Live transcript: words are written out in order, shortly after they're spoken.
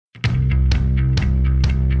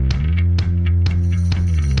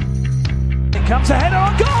comes a header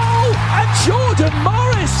on goal, and Jordan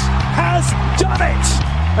Morris has done it.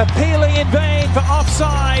 Appealing in vain for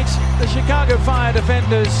offside, the Chicago Fire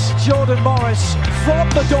defenders. Jordan Morris from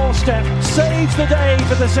the doorstep saves the day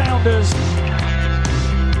for the Sounders.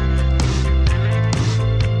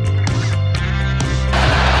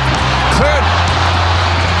 Cleared.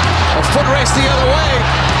 A foot race the other way.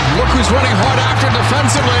 Look who's running hard after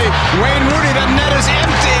defensively. Wayne Rooney, the net is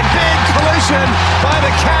empty. Big collision by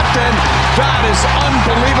the captain. That is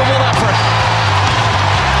unbelievable effort.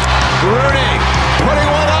 Rooney putting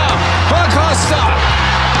one up. Acosta.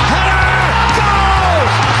 Header. Goal.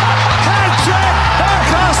 Hat-trick.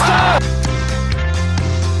 Acosta.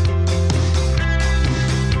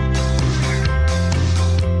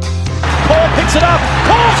 Paul picks it up.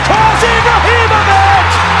 Paul's cross. Ibrahimovic.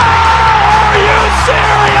 Oh, are you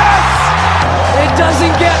serious? It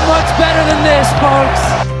doesn't get much better than this, folks.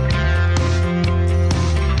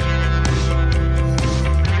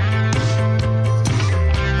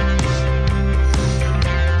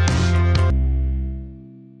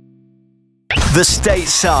 The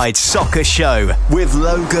Stateside Soccer Show with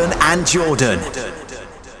Logan and Jordan.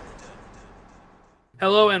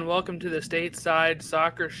 Hello and welcome to the Stateside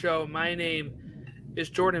Soccer Show. My name is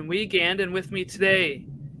Jordan Wiegand, and with me today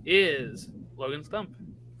is Logan Stump.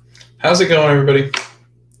 How's it going, everybody?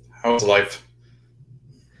 How's life?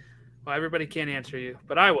 Well, everybody can't answer you,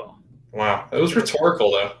 but I will. Wow, that was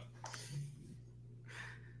rhetorical, though.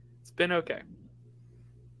 It's been okay.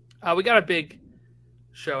 We got a big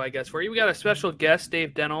show, I guess, for you. We got a special guest, Dave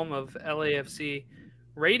Denholm of LAFC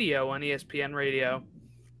Radio on ESPN Radio.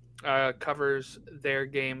 Covers their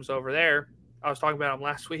games over there. I was talking about him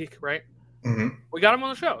last week, right? Mm-hmm. We got him on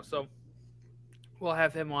the show, so we'll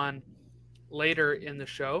have him on later in the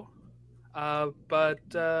show. Yeah,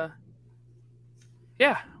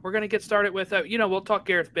 we're going to get started with, we'll talk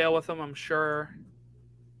Gareth Bale with him, I'm sure.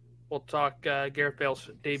 We'll talk Gareth Bale's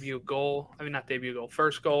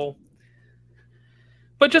first goal.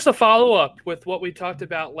 But just a follow-up with what we talked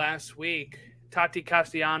about last week, Tati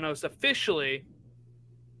Castellanos officially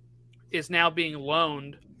is now being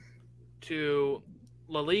loaned to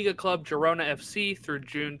La Liga club Girona FC through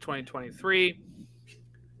June 2023.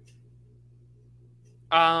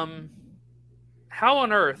 How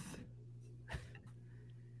on earth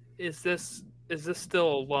is this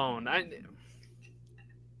still a loan?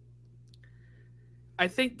 I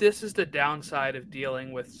think this is the downside of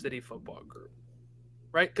dealing with City Football Group,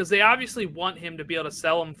 right? Because they obviously want him to be able to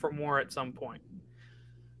sell him for more at some point.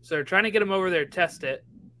 So they're trying to get him over there, test it,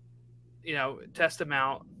 test him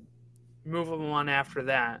out, move him on after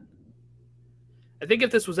that. I think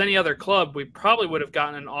if this was any other club, we probably would have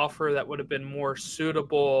gotten an offer that would have been more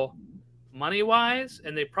suitable money-wise,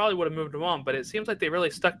 and they probably would have moved him on. But it seems like they really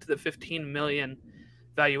stuck to the $15 million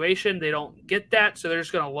valuation. They don't get that, so they're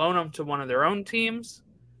just going to loan him to one of their own teams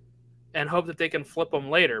and hope that they can flip him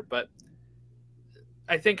later. But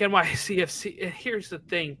I think NYCFC, and here's the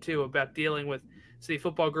thing, too, about dealing with City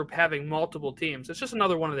Football Group having multiple teams. It's just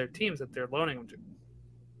another one of their teams that they're loaning them to.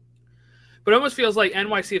 But it almost feels like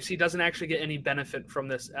NYCFC doesn't actually get any benefit from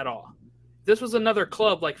this at all. If this was another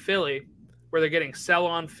club like Philly, where they're getting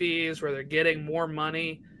sell-on fees, where they're getting more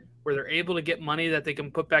money, where they're able to get money that they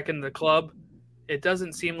can put back into the club, it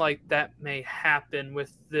doesn't seem like that may happen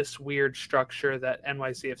with this weird structure that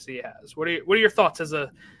NYCFC has. What are your thoughts as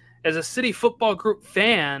a City Football Group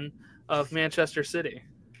fan of Manchester City?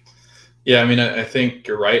 Yeah, I mean, I think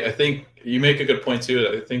you're right. I think you make a good point, too.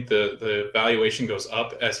 I think the valuation goes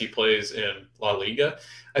up as he plays in La Liga.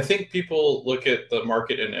 I think people look at the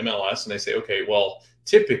market in MLS and they say, okay, well,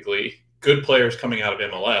 typically good players coming out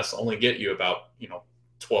of MLS only get you about,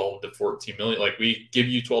 12 to 14 million. Like, we give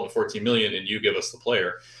you 12 to 14 million and you give us the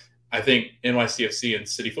player. I think NYCFC and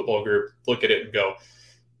City Football Group look at it and go,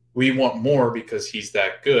 we want more because he's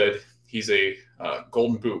that good. He's a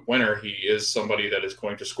Golden Boot winner. He is somebody that is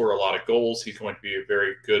going to score a lot of goals. He's going to be a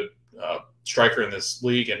very good striker in this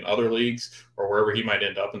league and other leagues or wherever he might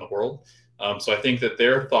end up in the world. So I think that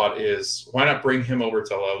their thought is, why not bring him over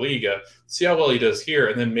to La Liga, see how well he does here,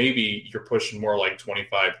 and then maybe you're pushing more like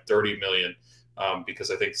 25, 30 million, because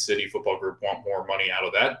I think City Football Group want more money out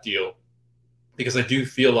of that deal. Because I do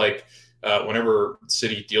feel like whenever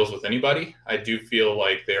City deals with anybody, I do feel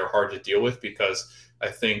like they are hard to deal with because I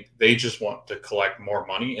think they just want to collect more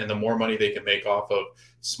money, and the more money they can make off of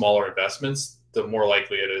smaller investments, the more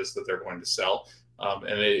likely it is that they're going to sell.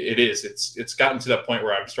 And it's gotten to that point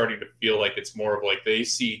where I'm starting to feel like it's more of like they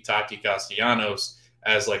see Tati Castellanos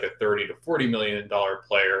as like a $30 to $40 million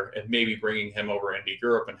player and maybe bringing him over into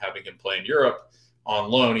Europe and having him play in Europe on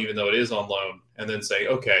loan, even though it is on loan, and then say,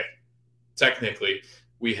 okay, technically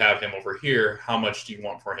we have him over here. How much do you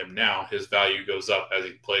want for him now? His value goes up as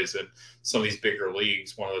he plays in some of these bigger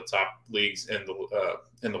leagues, one of the top leagues in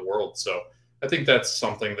the world. So I think that's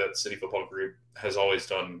something that City Football Group has always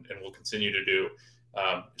done and will continue to do.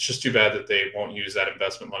 It's just too bad that they won't use that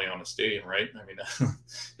investment money on a stadium, right? I mean,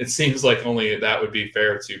 it seems like only that would be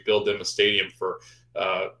fair to build them a stadium for,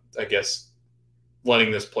 I guess,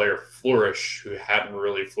 letting this player flourish who hadn't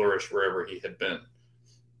really flourished wherever he had been.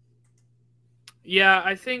 Yeah,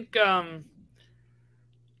 I think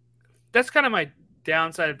that's kind of my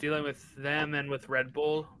downside of dealing with them and with Red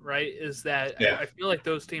Bull, right? Is that I feel like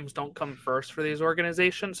those teams don't come first for these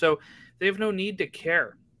organizations, so they have no need to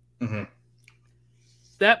care. Mm-hmm.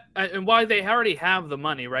 That and why they already have the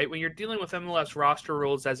money, right? When you're dealing with MLS roster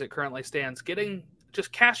rules as it currently stands,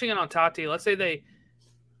 just cashing in on Tati. Let's say they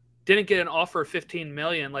didn't get an offer of $15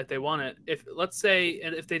 million like they wanted. If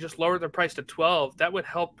they just lowered their price to 12, that would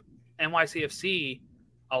help NYCFC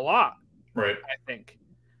a lot, right? I think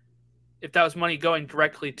if that was money going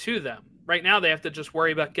directly to them. Right now, they have to just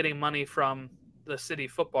worry about getting money from the City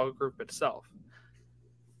Football Group itself.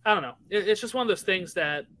 I don't know. It's just one of those things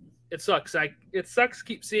that it sucks. It sucks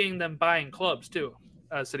keep seeing them buying clubs too.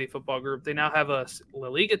 City Football Group. They now have a La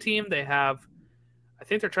Liga team. They have, I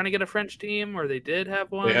think they're trying to get a French team, or they did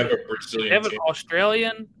have one. They have a Brazilian. They have an team.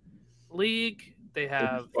 Australian league. They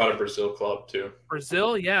have a Brazil club too.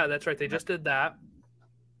 Brazil, yeah, that's right. They just did that.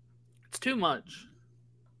 It's too much.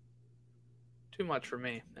 Too much for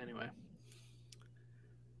me, anyway.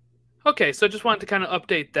 Okay, so just wanted to kind of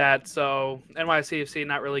update that. So NYCFC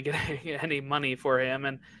not really getting any money for him,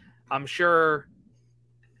 and I'm sure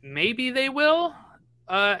maybe they will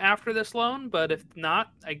after this loan, but if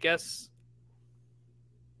not, I guess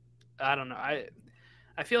I don't know.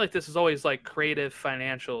 I feel like this is always like creative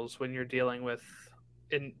financials when you're dealing with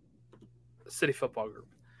in City Football Group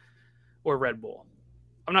or Red Bull.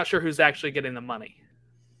 I'm not sure who's actually getting the money.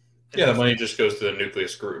 Yeah, the money just goes to the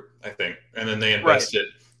nucleus group, I think, and then they invest it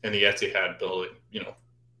in the Etihad building,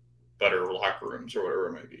 better locker rooms or whatever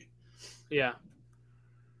it might be. Yeah.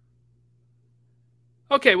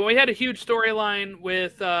 Okay, well, we had a huge storyline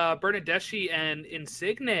with Bernardeschi and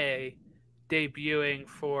Insigne debuting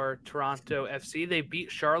for Toronto FC. They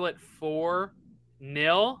beat Charlotte 4-0,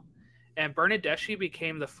 and Bernardeschi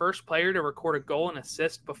became the first player to record a goal and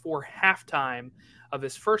assist before halftime of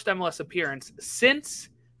his first MLS appearance since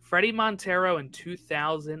Freddie Montero in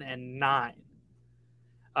 2009.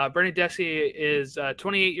 Bernardeschi is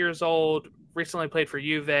 28 years old, recently played for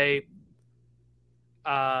Juve.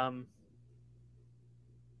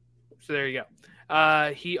 So there you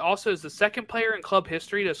go. He also is the second player in club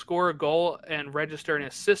history to score a goal and register an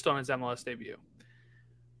assist on his MLS debut.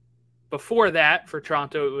 Before that, for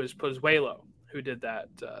Toronto, it was Pozuelo who did that,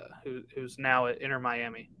 who's now at Inter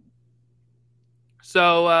Miami.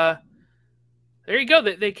 So there you go.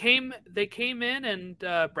 They came in and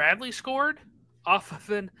Bradley scored off of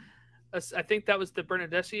I think that was the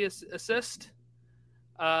Bernardeschi assist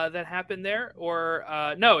that happened there. Or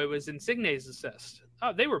no, it was Insigne's assist.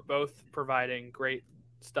 Oh, they were both providing great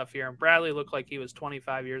stuff here. And Bradley looked like he was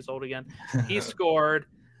 25 years old again. He scored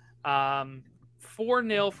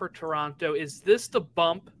 4-0 for Toronto. Is this the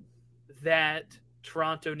bump that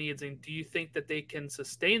Toronto needs? And do you think that they can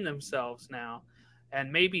sustain themselves now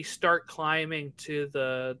and maybe start climbing to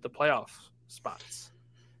the playoff spots?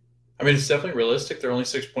 I mean, it's definitely realistic. They're only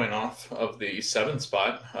 6 points off of the 7th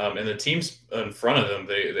spot. And the teams in front of them,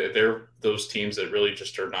 they're those teams that really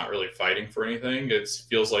just are not really fighting for anything. It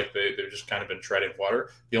feels like they've just kind of been treading water.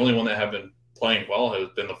 The only one that have been playing well has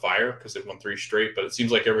been the Fire because they've won 3 straight. But it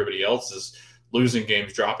seems like everybody else is losing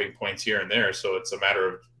games, dropping points here and there. So it's a matter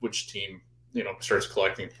of which team, starts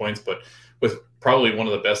collecting points. But with probably one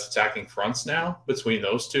of the best attacking fronts now between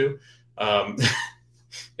those two,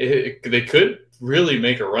 they could really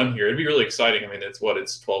make a run here. It'd be really exciting. I mean,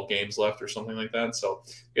 it's 12 games left or something like that. So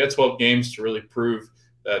you got 12 games to really prove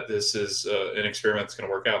that this is an experiment that's going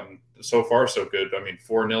to work out. And so far, so good. I mean,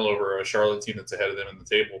 4-0 over a Charlotte team that's ahead of them in the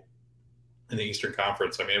table in the Eastern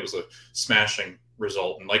Conference. I mean, it was a smashing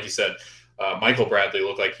result. And like you said, Michael Bradley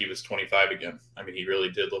looked like he was 25 again. I mean, he really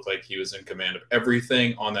did look like he was in command of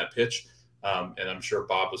everything on that pitch. And I'm sure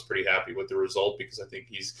Bob was pretty happy with the result because I think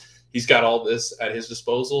he's got all this at his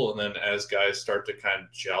disposal. And then as guys start to kind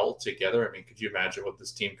of gel together, I mean, could you imagine what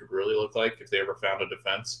this team could really look like if they ever found a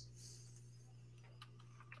defense?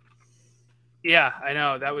 Yeah, I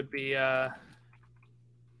know. That would be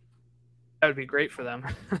great for them.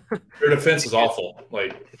 Their defense is awful.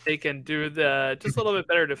 Like, if they can do just a little bit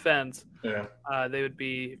better defense, yeah, they would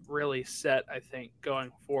be really set, I think,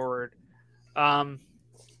 going forward.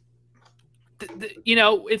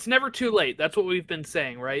 it's never too late. That's what we've been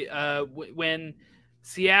saying, right? When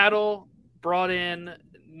Seattle brought in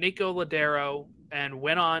Nico Ladero and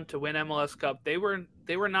went on to win MLS Cup, they were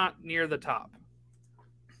not near the top.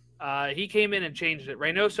 He came in and changed it.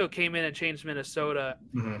 Reynoso came in and changed Minnesota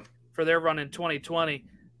for their run in 2020.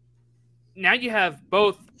 Now you have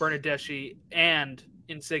both Bernardeschi and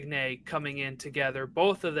Insigne coming in together,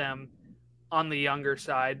 both of them on the younger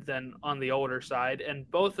side than on the older side, and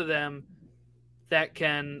both of them that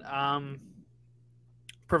can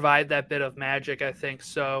provide that bit of magic, I think.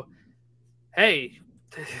 So, hey,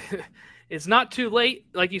 it's not too late.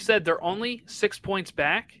 Like you said, they're only 6 points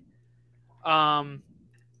back. And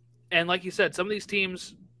like you said, some of these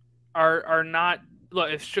teams are not – look,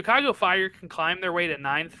 if Chicago Fire can climb their way to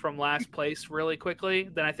 9th from last place really quickly,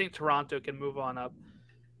 then I think Toronto can move on up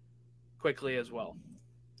quickly as well.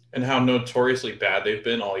 And how notoriously bad they've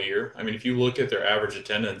been all year. I mean, if you look at their average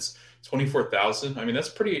attendance, 24,000. I mean, that's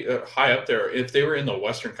pretty high up there. If they were in the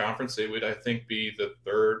Western Conference, they would, I think, be the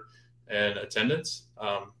third in attendance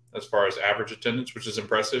as far as average attendance, which is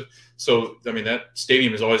impressive. So, I mean, that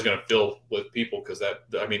stadium is always going to fill with people because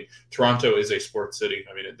Toronto is a sports city.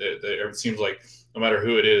 I mean, it seems like no matter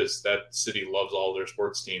who it is, that city loves all their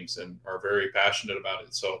sports teams and are very passionate about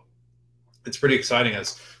it. So it's pretty exciting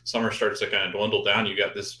as summer starts to kind of dwindle down. You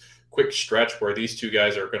got this quick stretch where these two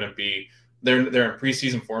guys are going to be they're in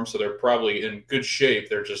preseason form, so they're probably in good shape.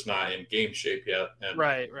 They're just not in game shape yet. And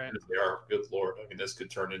right. If they are, good Lord. I mean, this could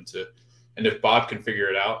turn into – and if Bob can figure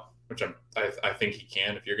it out, which I think he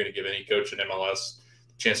can, if you're going to give any coach in MLS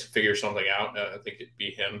a chance to figure something out, I think it'd be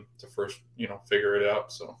him to first, figure it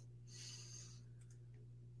out. So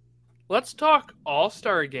let's talk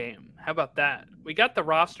All-Star Game. How about that? We got the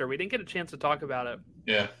roster. We didn't get a chance to talk about it.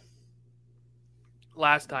 Yeah.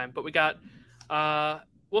 Last time, but we got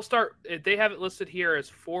we'll start. They have it listed here as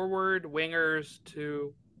forward, wingers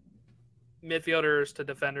to midfielders to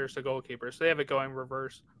defenders to goalkeepers. So they have it going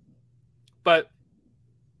reverse. But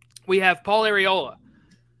we have Paul Arriola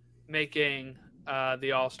making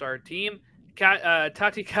the All-Star team.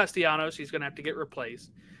 Tati Castellanos, he's going to have to get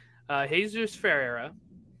replaced. Jesus Ferreira.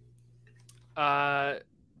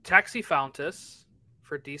 Taxi Fountas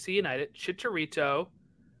for DC United. Chicharito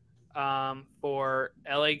for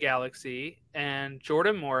LA Galaxy, and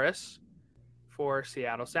Jordan Morris for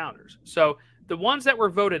Seattle Sounders. So the ones that were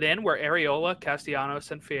voted in were Arriola,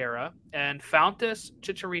 Castellanos, and Ferreira, and Fountas,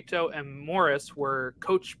 Chicharito, and Morris were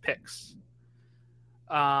coach picks.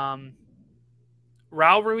 Raul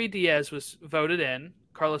Rui Diaz was voted in.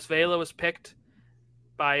 Carlos Vela was picked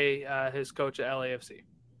by his coach at LAFC.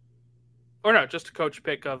 Or no, just a coach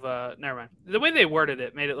pick of never mind. The way they worded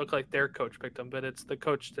it made it look like their coach picked him, but it's the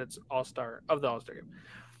coach that's All-Star of the All-Star Game.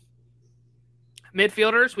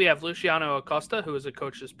 Midfielders, we have Luciano Acosta, who is a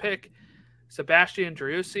coach's pick. Sebastian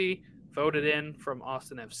Driussi, voted in from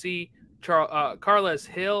Austin FC. Carles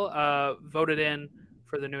Hill, voted in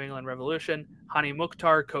for the New England Revolution. Hani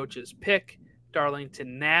Mukhtar, coach's pick.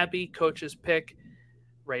 Darlington Nabby, coach's pick.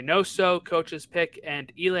 Reynoso, coach's pick.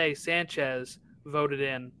 And Ile Sanchez, voted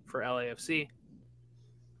in for LAFC.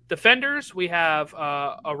 Defenders, we have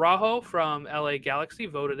Araujo from LA Galaxy,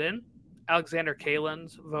 voted in. Alexander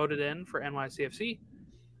Kalins, voted in for NYCFC.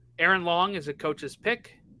 Aaron Long is a coach's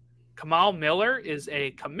pick. Kamal Miller is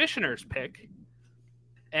a commissioner's pick.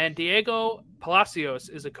 And Diego Palacios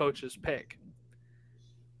is a coach's pick.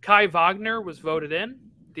 Kai Wagner was voted in.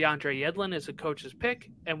 DeAndre Yedlin is a coach's pick.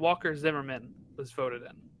 And Walker Zimmerman was voted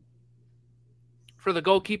in. For the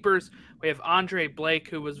goalkeepers, we have Andre Blake,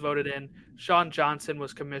 who was voted in. Sean Johnson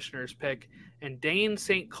was commissioner's pick. And Dane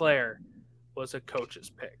St. Clair was a coach's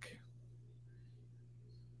pick.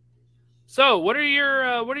 So, what are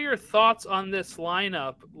your thoughts on this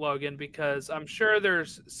lineup, Logan? Because I'm sure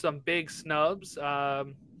there's some big snubs.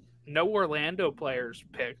 No Orlando players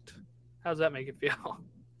picked. How's that make you feel?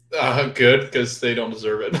 Good, because they don't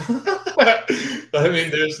deserve it. I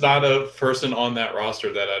mean, there's not a person on that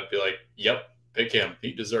roster that I'd be like, yep, pick him.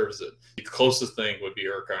 He deserves it. The closest thing would be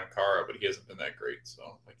Erkan Kara, but he hasn't been that great.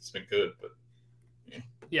 So, he's been good, but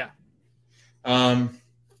yeah.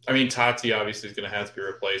 I mean, Tati obviously is going to have to be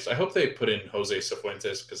replaced. I hope they put in Jose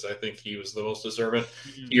Cifuentes because I think he was the most deserving.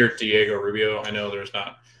 He or Diego Rubio. I know there's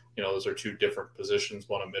not, those are two different positions,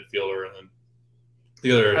 one a midfielder and then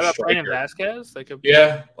the other. How about striker. Brandon Vasquez?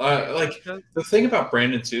 Yeah. The thing about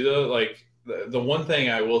Brandon too, though, like the one thing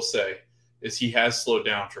I will say is he has slowed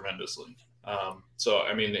down tremendously. So,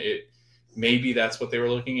 I mean, maybe that's what they were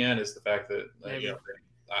looking at is the fact that,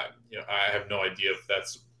 I have no idea if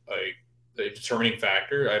that's a determining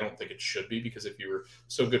factor. I don't think it should be because if you were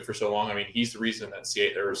so good for so long, I mean, he's the reason that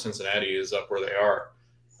Cincinnati is up where they are.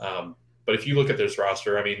 But if you look at this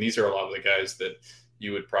roster, I mean, these are a lot of the guys that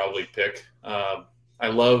you would probably pick. I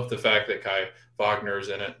love the fact that Kai Wagner is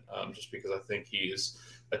in it, just because I think he is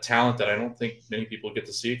a talent that I don't think many people get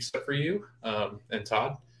to see except for you and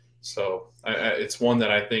Todd. So it's one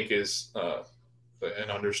that I think is an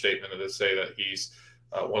understatement to say that he's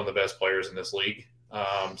one of the best players in this league.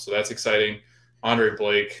 So that's exciting. Andre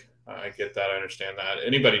Blake, I get that. I understand that.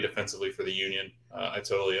 Anybody defensively for the Union, I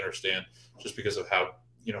totally understand, just because of how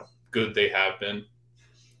good they have been.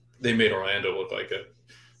 They made Orlando look like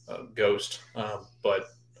a ghost. But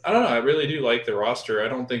I don't know. I really do like the roster. I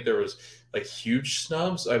don't think there was like huge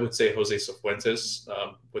snubs. I would say Jose Cifuentes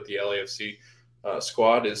with the LAFC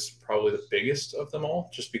squad is probably the biggest of them all,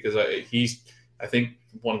 just because he's, I think,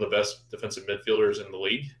 one of the best defensive midfielders in the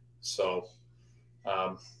league. So,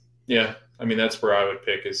 yeah, I mean, that's where I would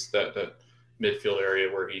pick, is that midfield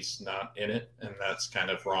area where he's not in it. And that's kind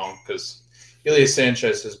of wrong, because Elias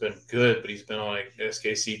Sanchez has been good, but he's been on an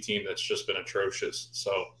SKC team that's just been atrocious.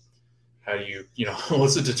 So how do you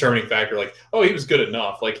what's the determining factor? Like, oh, he was good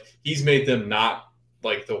enough. Like, he's made them not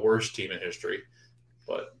like the worst team in history.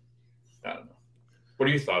 But I don't know. What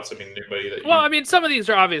are your thoughts? I mean, anybody that Well, I mean, some of these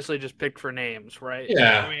are obviously just picked for names, right?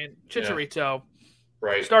 Yeah. I mean, Chicharito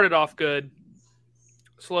right. started off good,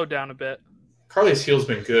 slowed down a bit. Carles Gil's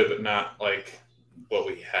been good, but not like what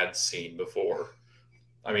we had seen before.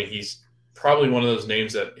 I mean, he's probably one of those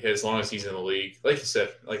names that, as long as he's in the league, like you said,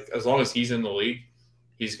 like as long as he's in the league,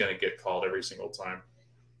 he's going to get called every single time.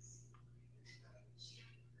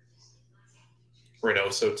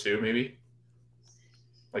 Reynoso too, maybe.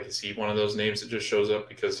 Like, is he one of those names that just shows up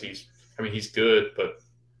because he's good, but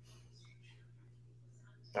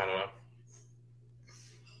I don't know.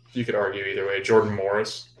 You could argue either way. Jordan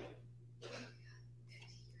Morris.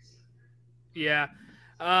 Yeah.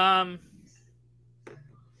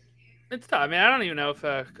 It's tough. I mean, I don't even know if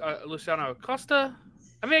Luciano Acosta.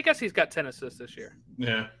 I mean, I guess he's got 10 assists this year.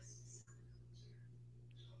 Yeah.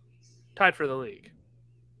 Tied for the league.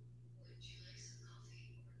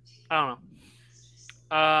 I don't know.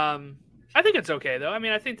 I think it's okay, though. I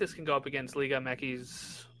mean, I think this can go up against Liga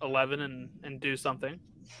MX 11 and do something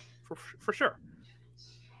for sure.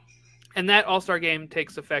 And that All-Star game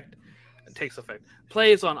plays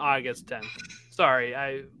on August 10th. Sorry,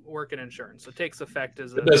 I work in insurance, so takes effect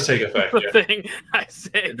is it does take effect. The Yeah. thing I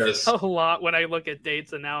say a lot when I look at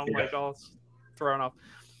dates, and now I'm like all thrown off.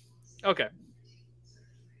 Okay.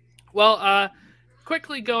 Well,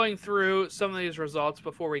 quickly going through some of these results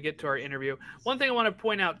before we get to our interview. One thing I want to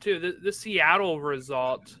point out too: the Seattle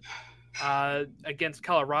result against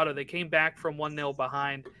Colorado, they came back from 1-0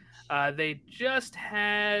 behind. They just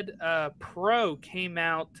had Pro came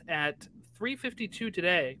out at 3:52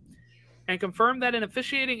 today and confirmed that an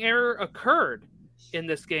officiating error occurred in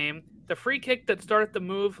this game. The free kick that started the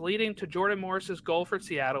move leading to Jordan Morris's goal for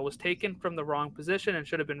Seattle was taken from the wrong position and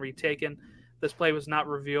should have been retaken. This play was not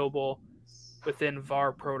reviewable within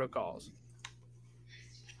VAR protocols.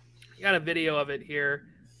 I got a video of it here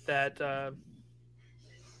that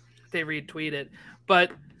they retweeted.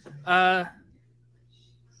 But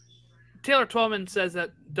Taylor Twellman says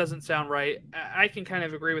that doesn't sound right. I can kind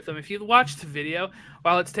of agree with him. If you watch the video,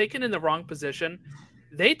 while it's taken in the wrong position,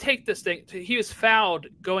 they take this thing. He was fouled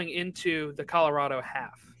going into the Colorado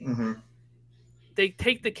half. Mm-hmm. They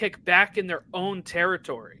take the kick back in their own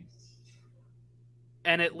territory,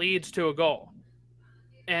 and it leads to a goal.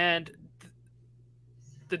 And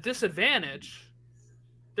the disadvantage,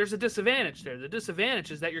 there's a disadvantage there. The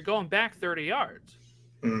disadvantage is that you're going back 30 yards,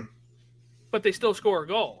 but they still score a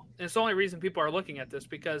goal. And it's the only reason people are looking at this,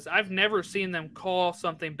 because I've never seen them call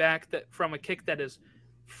something back that from a kick that is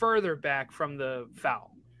further back from the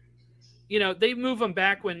foul. You know, they move them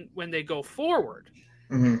back when they go forward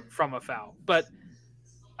from a foul. But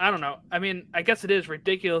I don't know. I mean, I guess it is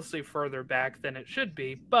ridiculously further back than it should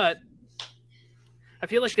be. But I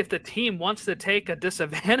feel like if the team wants to take a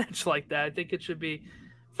disadvantage like that, I think it should be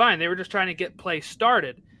fine. They were just trying to get play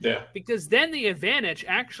started. Yeah. Because then the advantage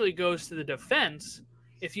actually goes to the defense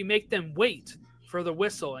if you make them wait for the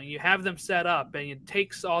whistle and you have them set up and it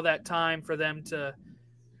takes all that time for them to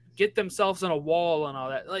get themselves in a wall and all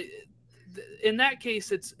that. Like, in that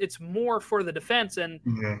case, it's more for the defense, and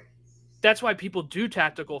that's why people do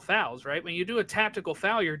tactical fouls, right? When you do a tactical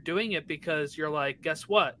foul, you're doing it because you're like, guess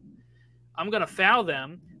what? I'm going to foul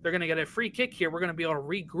them. They're going to get a free kick here. We're going to be able to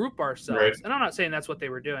regroup ourselves. Right. And I'm not saying that's what they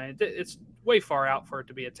were doing. It's way far out for it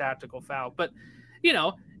to be a tactical foul. But, you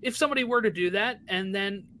know, if somebody were to do that and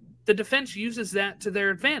then the defense uses that to their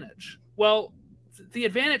advantage, well, the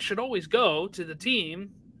advantage should always go to the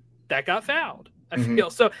team that got fouled. I feel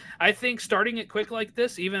so. I think starting it quick like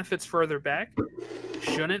this, even if it's further back,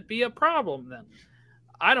 shouldn't be a problem. Then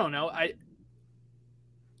I don't know.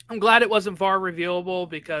 I'm glad it wasn't VAR reviewable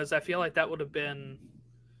because I feel like that would have been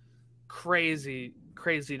crazy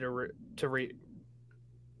to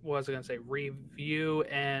review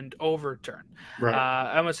and overturn. Right.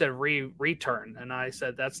 I almost said return, and I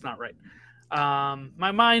said that's not right.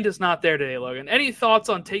 My mind is not there today, Logan. Any thoughts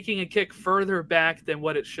on taking a kick further back than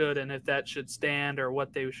what it should, and if that should stand or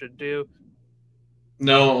what they should do?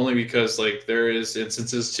 No, only because like there is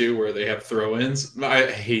instances too where they have throw-ins. I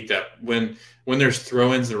hate that when there's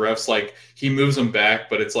throw-ins, the refs like he moves them back,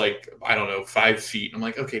 but it's like I don't know 5 feet. I'm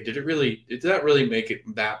like, okay, did that really make it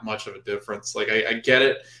that much of a difference? Like I get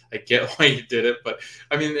it, I get why you did it, but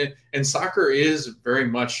I mean, and soccer is very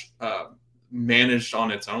much managed on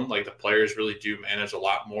its own. Like the players really do manage a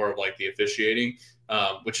lot more of like the officiating,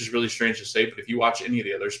 which is really strange to say. But if you watch any of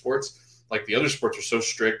the other sports. Like the other sports are so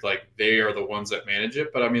strict, like they are the ones that manage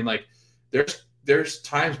it. But I mean, like there's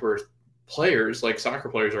times where players, like soccer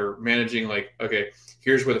players, are managing like, okay,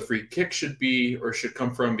 here's where the free kick should be or should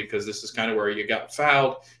come from because this is kind of where you got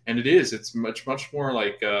fouled. And it's much more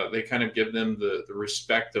like they kind of give them the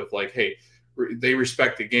respect of like, hey, they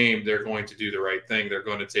respect the game. They're going to do the right thing. They're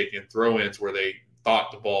going to take in throw-ins where they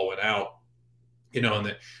thought the ball went out,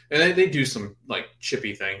 and they do some like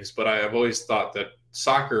chippy things. But I've always thought that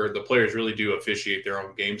soccer, the players really do officiate their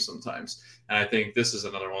own game sometimes. And I think this is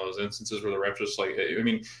another one of those instances where the refs just like, I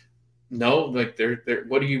mean, no, like they're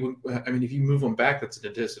what do you, I mean, if you move them back, that's a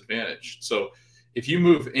disadvantage. So if you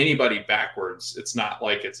move anybody backwards, it's not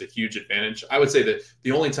like it's a huge advantage. I would say that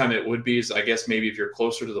the only time it would be is, I guess, maybe if you're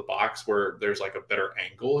closer to the box where there's like a better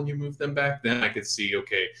angle and you move them back, then I could see,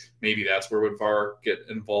 okay, maybe that's where would VAR get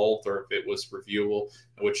involved, or if it was reviewable,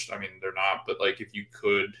 which, I mean, they're not, but like if you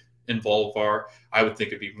could involve VAR, I would think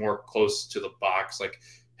it'd be more close to the box. Like,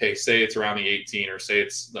 hey, say it's around the 18, or say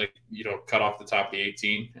it's like, cut off the top of the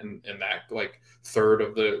 18 and that like third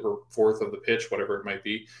of the or fourth of the pitch, whatever it might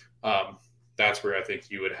be. That's where I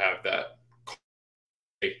think you would have that.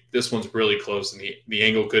 Hey, this one's really close, and the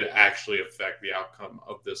angle could actually affect the outcome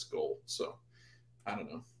of this goal. So I don't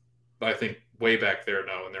know, but I think way back there,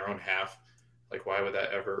 no, in their own half, like why would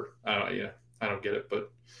that ever? I don't get it,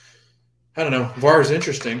 but. I don't know. VAR is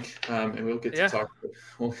interesting, and we'll get to talk.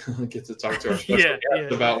 We'll get to talk to our special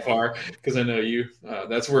guest about VAR because I know you.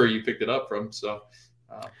 That's where you picked it up from. So,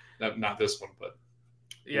 not this one, but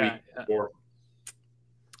before.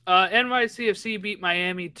 NYCFC beat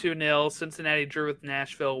Miami 2-0. Cincinnati drew with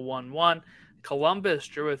Nashville 1-1. Columbus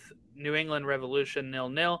drew with New England Revolution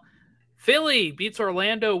 0-0. Philly beats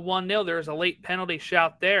Orlando 1-0. There was a late penalty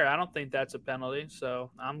shout there. I don't think that's a penalty,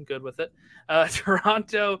 so I'm good with it.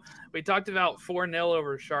 Toronto, we talked about 4-0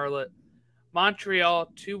 over Charlotte.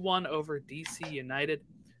 Montreal 2-1 over DC United.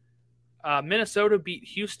 Minnesota beat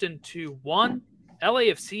Houston 2-1.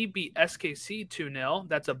 LAFC beat SKC 2-0.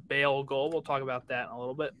 That's a Bale goal. We'll talk about that in a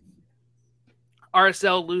little bit.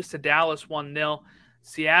 RSL lose to Dallas 1-0.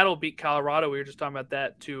 Seattle beat Colorado. We were just talking about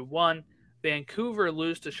that 2-1. Vancouver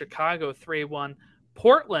lose to Chicago 3-1.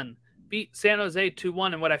 Portland beat San Jose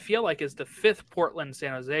 2-1 in what I feel like is the fifth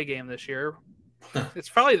Portland-San Jose game this year. It's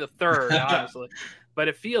probably the third, honestly, but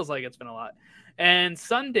it feels like it's been a lot. And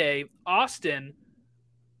Sunday, Austin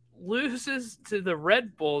loses to the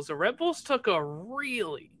Red Bulls. The Red Bulls took a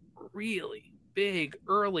really, really big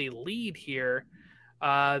early lead here.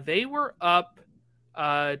 They were up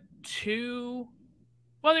 2-0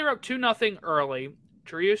 early.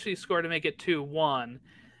 Driussi scored to make it 2-1,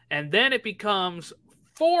 and then it becomes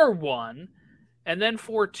 4-1, and then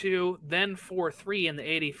 4-2, then 4-3 in the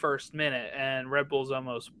 81st minute, and Red Bulls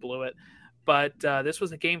almost blew it. But this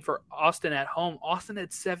was a game for Austin at home. Austin had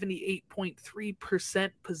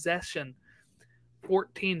 78.3% possession,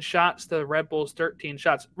 14 shots to the Red Bulls, 13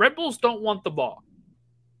 shots. Red Bulls don't want the ball.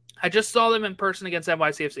 I just saw them in person against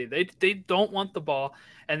NYCFC. They don't want the ball,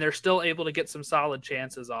 and they're still able to get some solid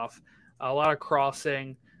chances off. A lot of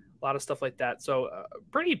crossing, a lot of stuff like that. So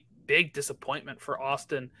pretty big disappointment for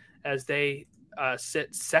Austin as they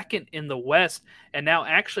sit second in the West. And now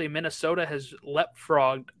actually Minnesota has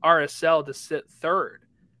leapfrogged RSL to sit third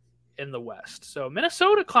in the West. So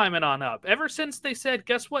Minnesota climbing on up. Ever since they said,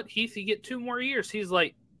 guess what, Heath, you get 2 more years. He's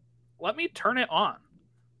like, let me turn it on.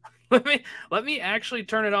 Let me actually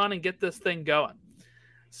turn it on and get this thing going.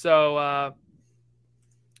 So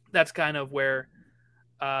that's kind of where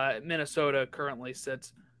Minnesota currently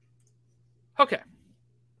sits. Okay.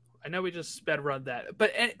 I know we just sped run that.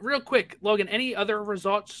 But real quick, Logan, any other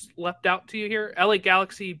results leapt out to you here? LA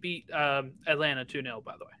Galaxy beat Atlanta 2-0,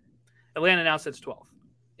 by the way. Atlanta now sits 12th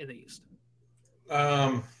in the East.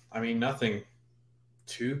 I mean, nothing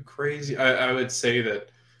too crazy. I would say that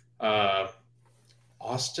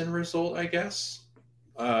Austin result, I guess,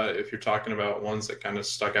 if you're talking about ones that kind of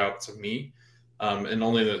stuck out to me, and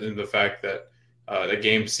only in the fact that the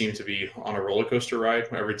game seemed to be on a roller coaster ride.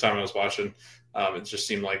 Every time I was watching, it just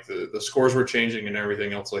seemed like the scores were changing and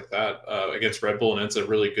everything else like that against Red Bull, and it's a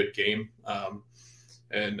really good game.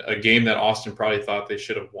 And a game that Austin probably thought they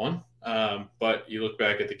should have won. But you look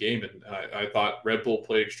back at the game, and I thought Red Bull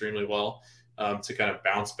played extremely well to kind of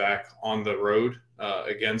bounce back on the road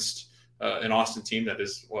against an Austin team that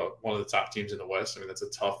is one of the top teams in the West. I mean, that's a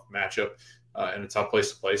tough matchup and a tough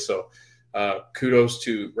place to play. So kudos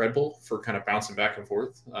to Red Bull for kind of bouncing back and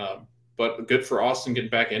forth. But good for Austin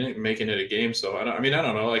getting back in it and making it a game. So, I don't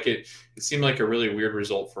know. Like it seemed like a really weird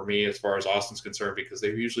result for me as far as Austin's concerned, because they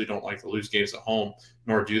usually don't like to lose games at home,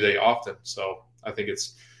 nor do they often. So I think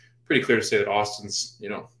it's pretty clear to say that Austin's,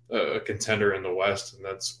 a contender in the West, and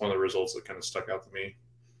that's one of the results that kind of stuck out to me.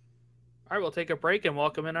 All right, we'll take a break and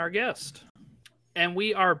welcome in our guest. And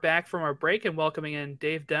we are back from our break and welcoming in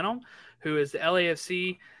Dave Denholm, who is the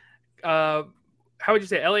LAFC, how would you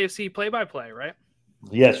say, LAFC play-by-play, right?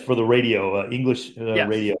 Yes, for the radio, English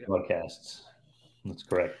radio broadcasts. That's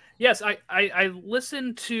correct. Yes, I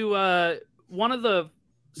listened to one of the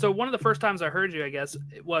first times I heard you, I guess,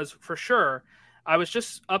 it was for sure. I was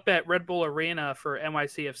just up at Red Bull Arena for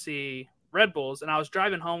NYCFC Red Bulls, and I was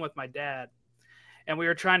driving home with my dad, and we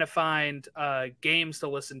were trying to find games to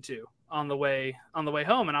listen to on the way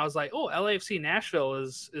home, and I was like, "Oh, LAFC Nashville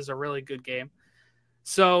is a really good game."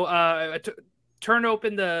 So I turned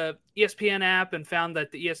open the ESPN app and found that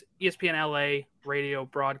the ESPN LA radio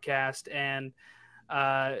broadcast, and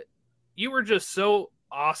you were just so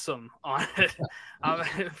awesome on it.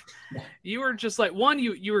 You were just like,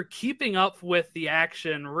 you were keeping up with the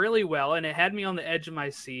action really well, and it had me on the edge of my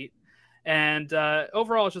seat. And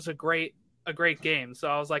overall, it's just a great game. So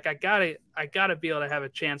I was like, I gotta be able to have a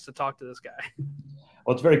chance to talk to this guy.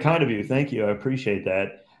 Well, it's very kind of you. Thank you. I appreciate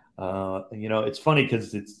that. It's funny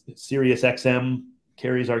because it's Sirius XM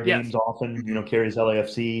carries our games often, carries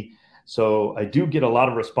LAFC. So I do get a lot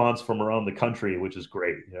of response from around the country, which is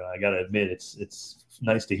great. I got to admit, it's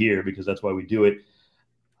nice to hear, because that's why we do it.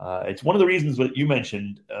 It's one of the reasons that you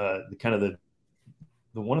mentioned,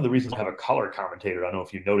 one of the reasons I have a color commentator. I don't know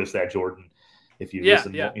if you noticed that, Jordan, if you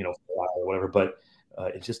listen, for a while or whatever, but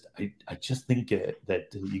I just think that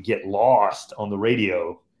you get lost on the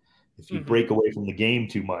radio if you break away from the game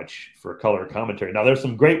too much for color commentary. Now, there's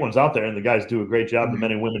some great ones out there, and the guys do a great job. The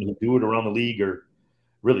men and women who do it around the league are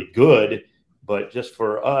really good. But just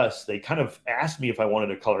for us, they kind of asked me if I wanted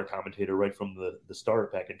a color commentator right from the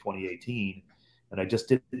start back in 2018, and I just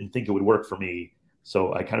didn't think it would work for me.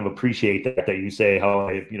 So I kind of appreciate that you say how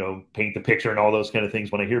I, paint the picture and all those kind of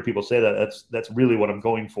things. When I hear people say that, that's really what I'm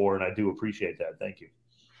going for, and I do appreciate that. Thank you.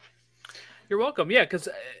 You're welcome. Yeah, because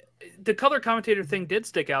the color commentator thing did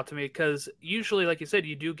stick out to me, because usually, like you said,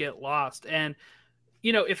 you do get lost. And,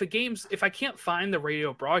 if I can't find the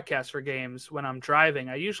radio broadcast for games when I'm driving,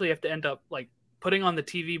 I usually have to end up like putting on the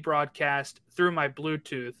TV broadcast through my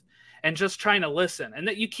Bluetooth and just trying to listen. And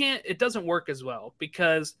that it doesn't work as well,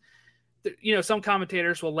 because, some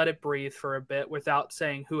commentators will let it breathe for a bit without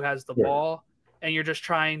saying who has the ball, and you're just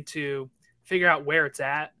trying to figure out where it's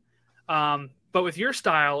at. But with your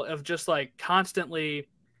style of just like constantly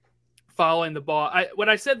following the ball, what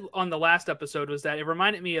I said on the last episode was that it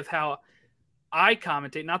reminded me of how I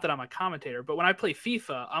commentate. Not that I'm a commentator, but when I play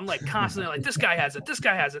FIFA, I'm like constantly like, this guy has it, this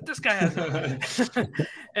guy has it, this guy has it.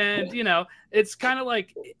 And, it's kind of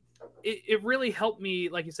like, it really helped me,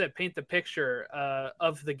 like you said, paint the picture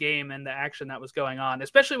of the game and the action that was going on,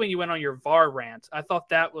 especially when you went on your VAR rant. I thought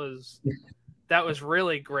that was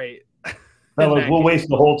really great. We'll waste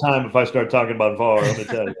the whole time if I start talking about VAR. Let me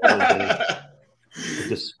tell you, a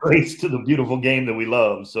disgrace to the beautiful game that we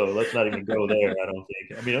love. So let's not even go there. I don't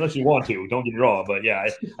think. I mean, unless you want to, don't get me wrong. But yeah,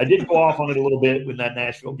 I did go off on it a little bit in that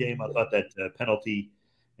Nashville game. I thought that penalty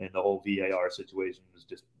and the whole VAR situation was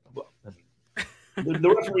just.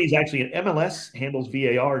 The referees actually in MLS handles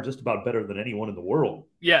VAR just about better than anyone in the world.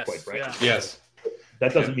 Yes. Quite frankly. Yeah. Yes.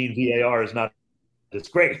 That doesn't mean VAR is not. It's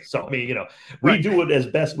great. So, I mean, we do it as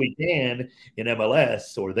best we can in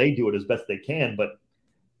MLS, or they do it as best they can, but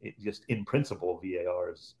it just in principle,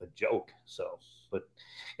 VAR is a joke. So, but,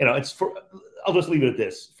 I'll just leave it at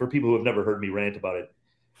this for people who have never heard me rant about it.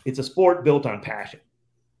 It's a sport built on passion,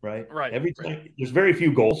 right? Right. Every time there's very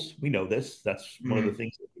few goals. We know this. That's one of the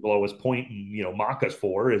things that people always point and, mock us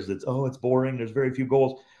for is it's boring. There's very few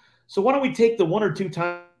goals. So why don't we take the one or two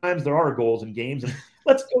times there are goals in games and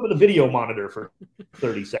let's go to the video monitor for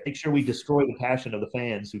 30 seconds. Make sure we destroy the passion of the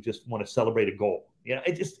fans who just want to celebrate a goal.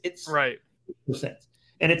 It's right. Makes sense.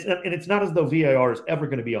 And it's not as though VAR is ever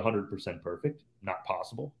going to be 100% perfect. Not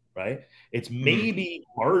possible, right? It's maybe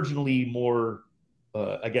marginally more,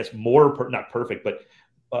 not perfect, but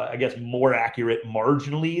I guess more accurate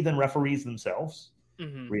marginally than referees themselves.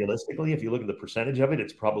 Realistically, if you look at the percentage of it,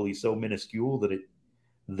 it's probably so minuscule that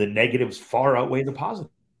the negatives far outweigh the positives.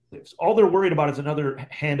 All they're worried about is another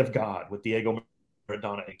hand of God with Diego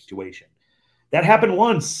Maradona situation. That happened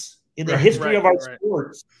once in the history of our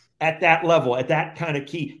sports at that level, at that kind of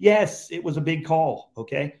key. Yes, it was a big call,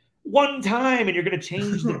 okay? One time, and you're going to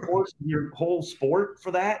change the course of your whole sport for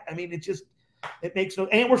that? I mean, it makes no –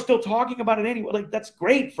 and we're still talking about it anyway. Like, that's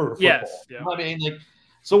great for football. Yes, yeah. I mean, like –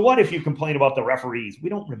 so what if you complain about the referees? We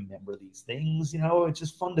don't remember these things. It's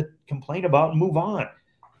just fun to complain about and move on.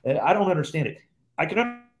 I don't understand it. I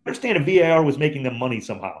can understand if VAR was making them money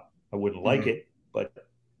somehow. I wouldn't like it, but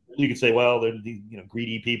you could say, well, they're these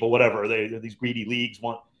greedy people, whatever. They're these greedy leagues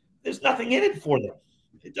want. There's nothing in it for them.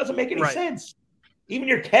 It doesn't make any sense. Even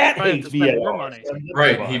your cat hates VAR. More money.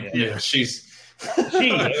 Right. She's. It's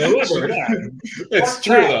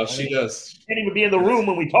true though. She does. Can't even be in the room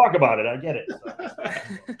when we talk about it. I get it.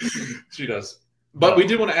 She does. But we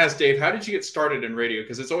did want to ask Dave, how did you get started in radio?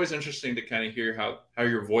 Because it's always interesting to kind of hear how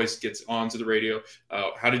your voice gets onto the radio.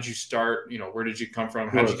 How did you start? Where did you come from?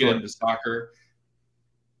 How did you get into soccer?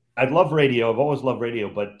 I love radio. I've always loved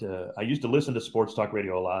radio, but I used to listen to sports talk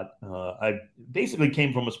radio a lot. I basically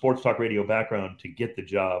came from a sports talk radio background to get the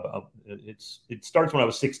job. It starts when I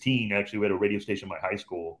was 16. Actually, we had a radio station in my high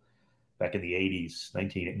school back in the 80s,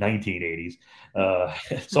 1980s.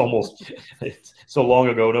 It's so long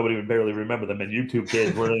ago, nobody would barely remember them, and YouTube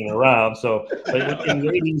kids weren't even around. So in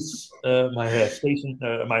the 80s,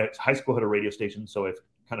 my high school had a radio station, so I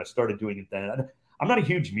kind of started doing it then. I'm not a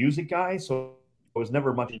huge music guy, so I was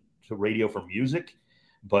never much into radio for music,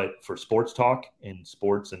 but for sports talk and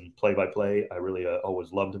sports and play-by-play, I really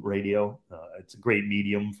always loved radio. It's a great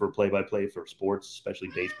medium for play-by-play for sports, especially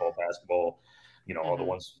baseball, basketball, all the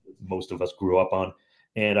ones most of us grew up on.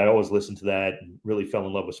 And I always listened to that and really fell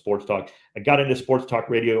in love with sports talk. I got into sports talk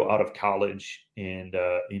radio out of college and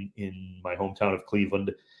in my hometown of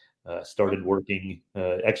Cleveland. Started working,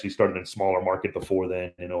 actually started in a smaller market before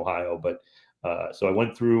then in Ohio, but so I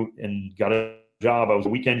went through and got a job. I was a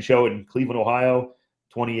weekend show in Cleveland, Ohio,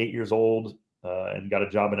 28 years old, and got a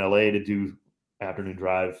job in LA to do afternoon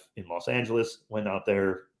drive in Los Angeles. Went out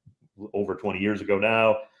there over 20 years ago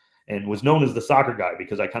now and was known as the soccer guy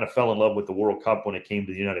because I kind of fell in love with the World Cup when it came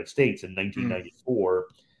to the United States in 1994.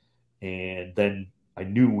 And then I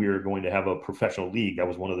knew we were going to have a professional league. That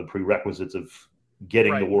was one of the prerequisites of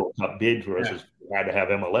getting the World Cup bid for us. Is we had to have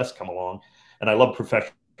MLS come along. And I love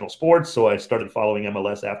professional sports, so I started following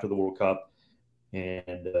MLS after the World Cup.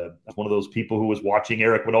 And I'm one of those people who was watching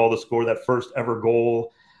Eric Winalda score that first ever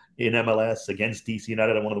goal in MLS against DC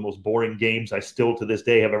United on one of the most boring games I still to this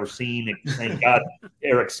day have ever seen. And thank God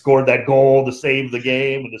Eric scored that goal to save the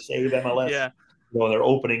game and to save MLS. Yeah. Their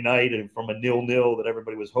opening night and from a 0-0 that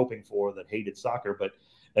everybody was hoping for that hated soccer. But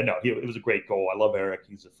no, it was a great goal. I love Eric.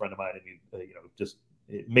 He's a friend of mine, and he, just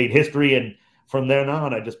it made history. And from then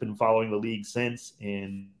on, I've just been following the league since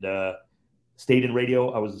and stayed in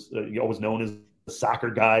radio. I was always known as the soccer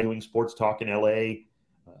guy doing sports talk in LA.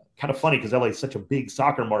 Kind of funny because LA is such a big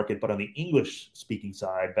soccer market, but on the English-speaking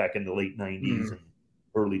side, back in the late 90s and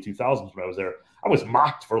early 2000s when I was there, I was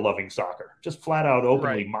mocked for loving soccer, just flat out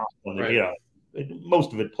openly mocked.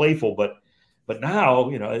 Most of it playful, but now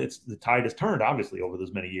it's the tide has turned obviously over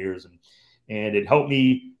those many years, and it helped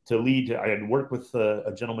me to lead. I had worked with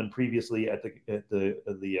a gentleman previously at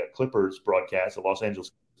the Clippers broadcast, the Los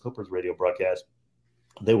Angeles Clippers radio broadcast.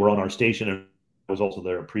 They were on our station, and I was also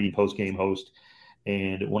their pre and post game host.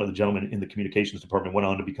 And one of the gentlemen in the communications department went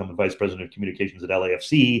on to become the vice president of communications at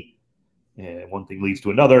LAFC. And one thing leads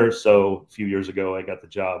to another. So a few years ago, I got the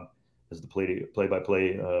job as the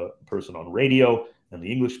play-by-play person on radio and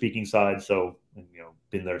the English-speaking side. So,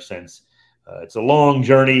 been there since. It's a long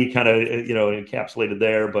journey, kind of, encapsulated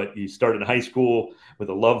there. But you start in high school with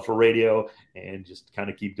a love for radio and just kind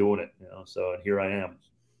of keep doing it. So and here I am.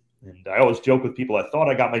 And I always joke with people, I thought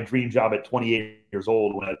I got my dream job at 28 years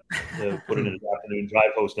old when I put in an afternoon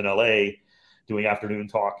drive host in LA doing afternoon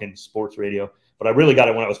talk and sports radio. But I really got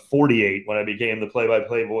it when I was 48 when I became the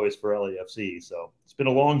play-by-play voice for LAFC. So it's been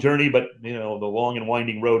a long journey, but, the long and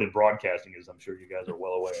winding road in broadcasting, as I'm sure you guys are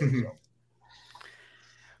well aware. So.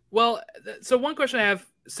 Well, so one question I have,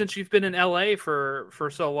 since you've been in LA for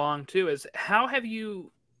so long too, is how have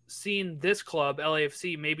you seen this club,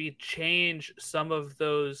 LAFC, maybe change some of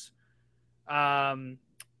those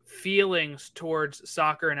feelings towards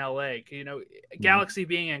soccer in LA? Galaxy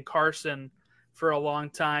being in Carson for a long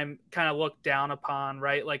time kind of looked down upon,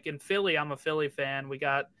 right? Like in Philly, I'm a Philly fan. We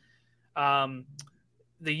got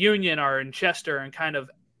the Union are in Chester, and kind of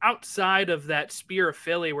outside of that sphere of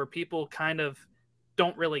Philly where people kind of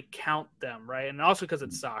don't really count them, right? And also because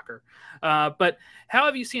it's soccer. But how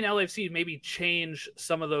have you seen LAFC maybe change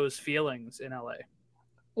some of those feelings in LA?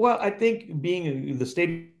 Well, I think the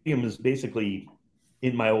stadium is basically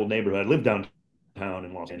in my old neighborhood. I lived downtown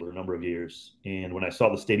in Los Angeles for a number of years. And when I saw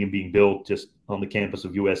the stadium being built just on the campus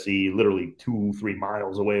of USC, literally 2-3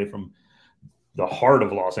 miles away from the heart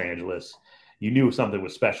of Los Angeles, you knew something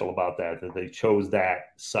was special about that they chose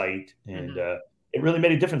that site. And it really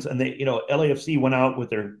made a difference. And they, LAFC went out with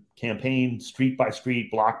their campaign street by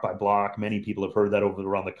street, block by block. Many people have heard that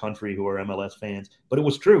around the country who are MLS fans, but it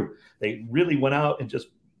was true. They really went out and just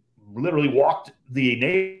literally walked the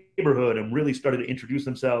neighborhood and really started to introduce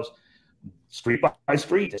themselves street by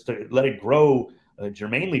street, just to let it grow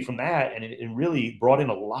germanely from that. And it really brought in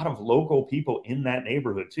a lot of local people in that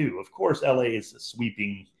neighborhood too. Of course, LA is a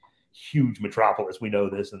sweeping, huge metropolis. We know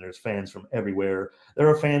this, and there's fans from everywhere. There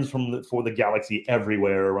are fans for the Galaxy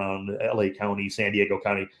everywhere around LA County, San Diego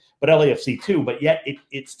County, but LAFC too. But yet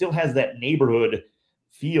it still has that neighborhood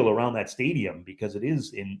feel around that stadium because it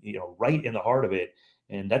is right in the heart of it.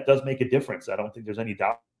 And that does make a difference. I don't think there's any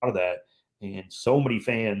doubt of that. And so many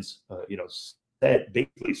fans,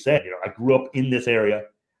 basically said, I grew up in this area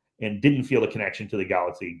and didn't feel a connection to the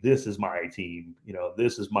Galaxy. This is my team.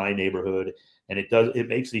 This is my neighborhood. And it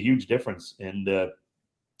makes a huge difference. And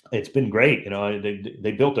it's been great.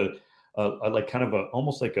 They built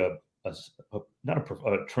almost like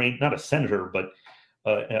not a center, but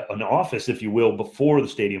an office, if you will, before the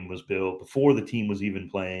stadium was built, before the team was even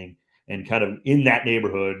playing. And kind of in that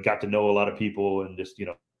neighborhood, got to know a lot of people and just,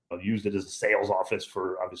 used it as a sales office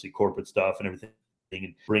for obviously corporate stuff and everything,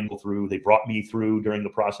 and bring people through. They brought me through during the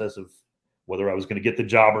process of whether I was going to get the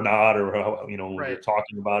job or not, or how, when we were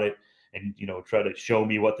talking about it, and, try to show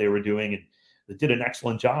me what they were doing. And they did an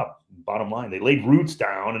excellent job. Bottom line, they laid roots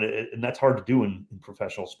down, and that's hard to do in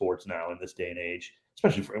professional sports now in this day and age,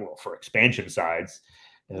 especially for expansion sides.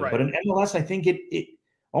 But in MLS, I think it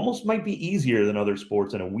almost might be easier than other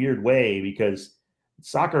sports in a weird way, because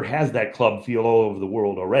soccer has that club feel all over the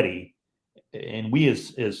world already. And we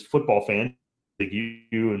as football fans, like you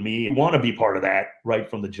and me, want to be part of that right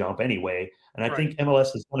from the jump anyway. And I think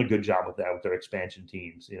MLS has done a good job with that with their expansion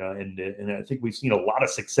teams, and I think we've seen a lot of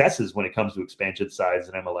successes when it comes to expansion sides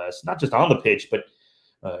in MLS, not just on the pitch, but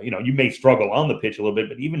you may struggle on the pitch a little bit,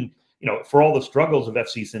 but even, for all the struggles of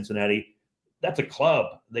FC Cincinnati, that's a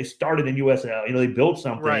club. They started in USL, they built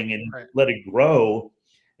something and let it grow.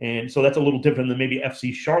 And so that's a little different than maybe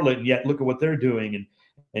FC Charlotte. And yet look at what they're doing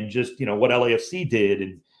and just, what LAFC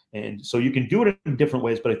did. And so you can do it in different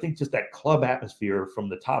ways, but I think just that club atmosphere from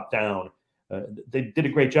the top down, they did a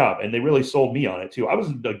great job, and they really sold me on it too. I was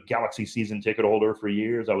a Galaxy season ticket holder for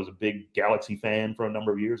years. I was a big Galaxy fan for a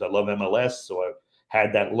number of years. I love MLS. So I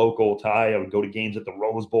had that local tie. I would go to games at the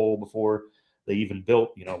Rose Bowl before they even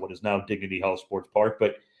built, what is now Dignity Health Sports Park.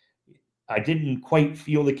 But I didn't quite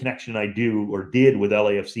feel the connection I did with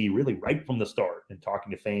LAFC really right from the start, and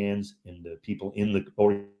talking to fans and the people in the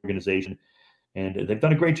organization. And they've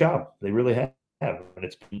done a great job. They really have. And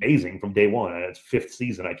it's amazing from day one. It's 5th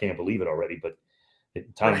season. I can't believe it already, but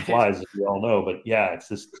time flies, as we all know. But yeah, it's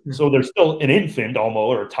just, so they're still an infant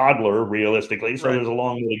almost, or a toddler realistically. So there's a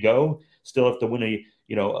long way to go. Still have to win an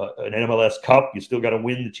MLS Cup. You still got to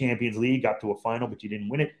win the Champions League. Got to a final, but you didn't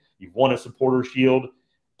win it. You've won a Supporter Shield.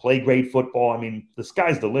 Play great football. I mean, the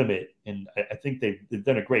sky's the limit, and I think they've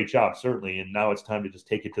done a great job, certainly. And now it's time to just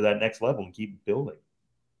take it to that next level and keep building.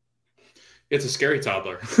 It's a scary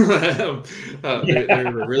toddler. They're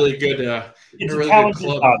a really good. It's a really talented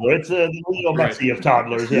good toddler. It's a Leo Messi of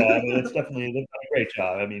toddlers. Yeah, I mean, it's definitely they've done a great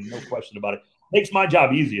job. I mean, no question about it. Makes my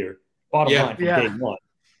job easier. Bottom line from day one,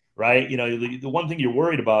 right? The one thing you're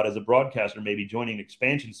worried about as a broadcaster, maybe joining an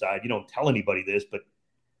expansion side, you don't tell anybody this, but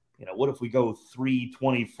what if we go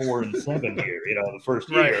 3-24-7 here? The first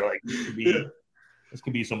year, like this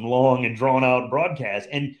could be some long and drawn out broadcast.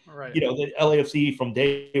 And the LAFC from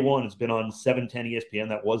day one has been on 710 ESPN.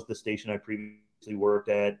 That was the station I previously worked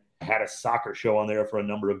at. I had a soccer show on there for a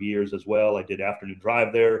number of years as well. I did Afternoon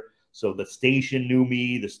Drive there. So the station knew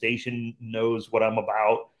me. The station knows what I'm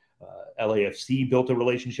about. LAFC built a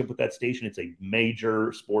relationship with that station. It's a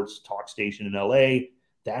major sports talk station in LA.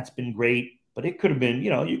 That's been great. But it could have been,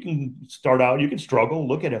 you can start out, you can struggle.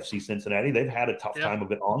 Look at FC Cincinnati. They've had a tough time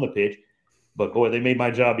of it on the pitch. But, boy, they made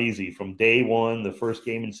my job easy from day one, the first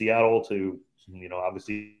game in Seattle to,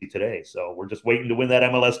 obviously today. So we're just waiting to win that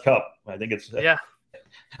MLS Cup. I think it's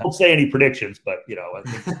I don't say any predictions, but I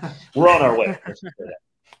think we're on our way.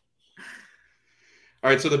 All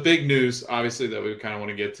right, so the big news, obviously, that we kind of want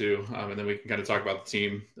to get to, and then we can kind of talk about the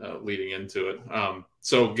team leading into it.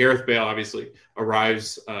 So Gareth Bale obviously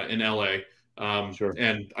arrives in LA. Sure.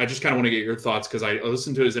 And I just kind of want to get your thoughts, because I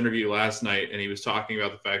listened to his interview last night, and he was talking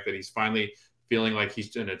about the fact that he's finally feeling like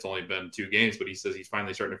and it's only been 2 games, but he says he's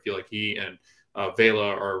finally starting to feel like he and Vela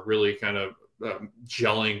are really kind of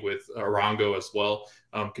gelling with Arango as well.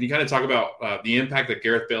 Can you kind of talk about the impact that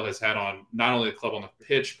Gareth Bale has had on not only the club on the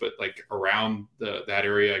pitch, but like around that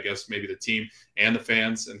area, I guess maybe the team and the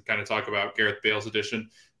fans, and kind of talk about Gareth Bale's addition?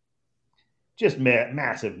 Just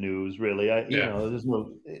massive news, really. There's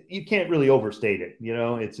you can't really overstate it.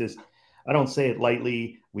 It's just, I don't say it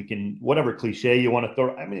lightly. We can, whatever cliche you want to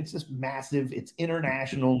throw. I mean, it's just massive. It's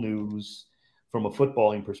international news from a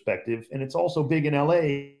footballing perspective. And it's also big in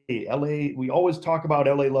LA. We always talk about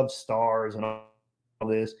LA loves stars and all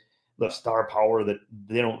this, the star power, that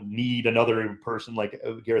they don't need another person like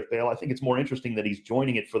Gareth Bale. I think it's more interesting that he's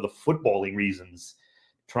joining it for the footballing reasons,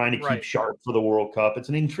 trying to keep sharp for the World Cup. It's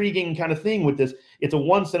an intriguing kind of thing with this. It's a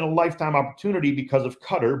once-in-a-lifetime opportunity because of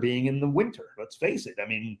Qatar being in the winter. Let's face it. I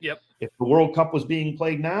mean, if the World Cup was being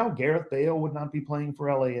played now, Gareth Bale would not be playing for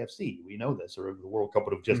LAFC. We know this, or the World Cup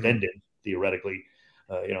would have just ended, theoretically,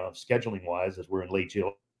 scheduling-wise, as we're in late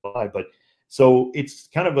July. But so it's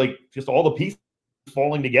kind of like just all the pieces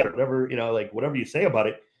falling together. Whatever you say about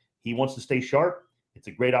it, he wants to stay sharp. It's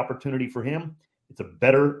a great opportunity for him. It's a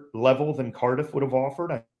better level than Cardiff would have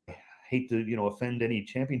offered. I hate to, offend any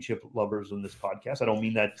championship lovers on this podcast. I don't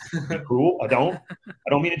mean that to be cruel. I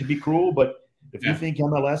don't mean it to be cruel, but if you think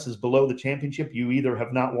MLS is below the championship, you either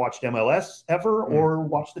have not watched MLS ever or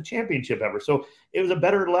watched the championship ever. So it was a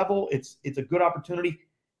better level. It's a good opportunity,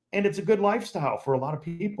 and it's a good lifestyle for a lot of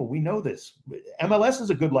people. We know this. MLS is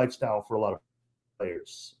a good lifestyle for a lot of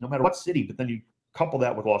players, no matter what city. But then you couple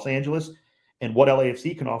that with Los Angeles and what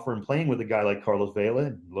LAFC can offer, and playing with a guy like Carlos Vela,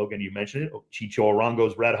 and Logan, you mentioned it, Chicho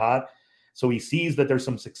Arango's red hot. So he sees that there's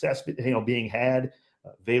some success, being had.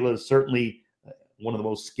 Vela is certainly one of the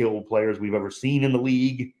most skilled players we've ever seen in the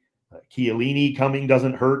league. Chiellini coming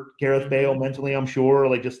doesn't hurt Gareth Bale mentally, I'm sure.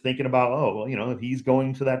 Like, just thinking about, if he's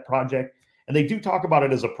going to that project. And they do talk about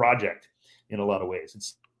it as a project in a lot of ways.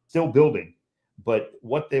 It's still building. But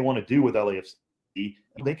what they want to do with LAFC,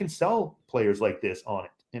 they can sell players like this on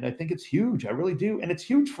it. And I think it's huge. I really do. And it's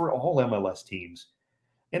huge for all MLS teams.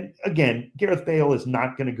 And again, Gareth Bale is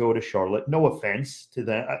not going to go to Charlotte. No offense to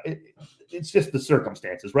that. It's just the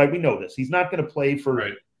circumstances, right? We know this. He's not going to play for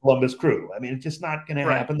Columbus Crew. I mean, it's just not going to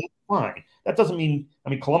happen. That's fine. That doesn't mean,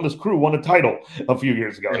 Columbus Crew won a title a few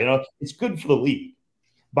years ago. It's good for the league,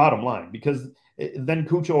 bottom line, because then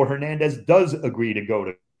Cucho or Hernandez does agree to go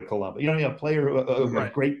to Columbus. A player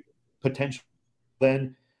of great potential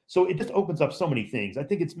then. So it just opens up so many things. I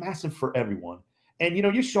think it's massive for everyone. And,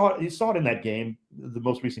 you saw it in that game, the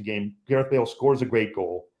most recent game. Gareth Bale scores a great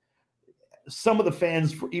goal. Some of the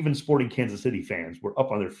fans, even Sporting Kansas City fans, were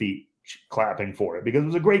up on their feet clapping for it because it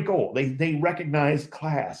was a great goal. They recognize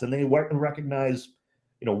class, and they recognize,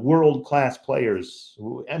 world-class players.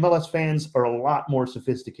 MLS fans are a lot more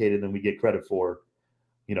sophisticated than we get credit for,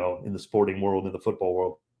 in the sporting world, in the football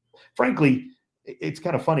world. Frankly, it's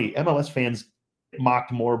kind of funny. MLS fans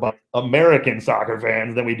mocked more by American soccer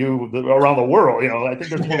fans than we do around the world. I think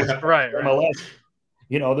there's more respect for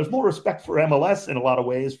MLS. There's more respect for MLS in a lot of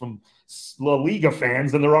ways from La Liga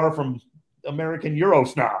fans than there are from American Euro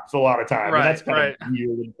snobs a lot of times. And that's kind of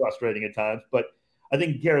weird and frustrating at times. But I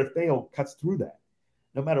think Gareth Bale cuts through that.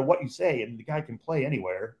 No matter what you say, and the guy can play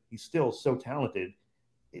anywhere, he's still so talented.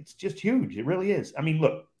 It's just huge. It really is.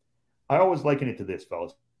 Look, I always liken it to this,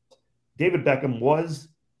 fellas. David Beckham was,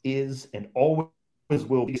 is, and always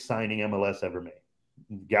will be signing MLS ever made.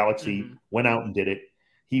 Galaxy went out and did it.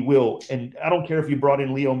 He will. And I don't care if you brought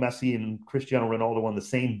in Leo Messi and Cristiano Ronaldo on the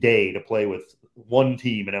same day to play with one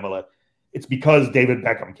team in MLS. It's because David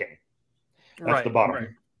Beckham came. That's the bottom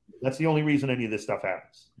line. That's the only reason any of this stuff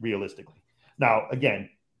happens, realistically. Now, again,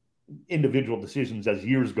 individual decisions as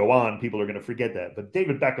years go on, people are going to forget that. But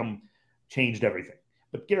David Beckham changed everything.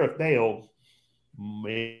 But Gareth Bale,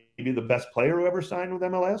 maybe the best player who ever signed with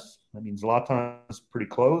MLS. Zlatan's pretty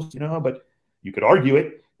close, but you could argue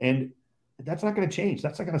it. And that's not going to change.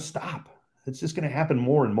 That's not going to stop. It's just going to happen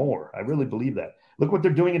more and more. I really believe that. Look what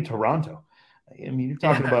they're doing in Toronto. You're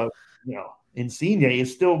talking about, Insigne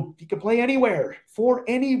is still, he could play anywhere for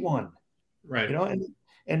anyone. Right.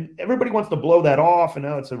 And everybody wants to blow that off. And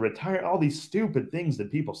now it's a retire, all these stupid things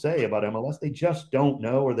that people say about MLS. They just don't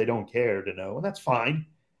know, or they don't care to know. And that's fine.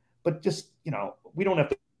 But just, we don't have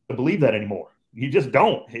to believe that anymore. You just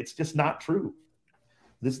don't. It's just not true.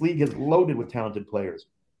 This league is loaded with talented players.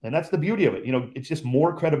 And that's the beauty of it. You know, it's just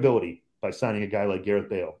more credibility by signing a guy like Gareth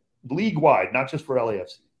Bale. League-wide, not just for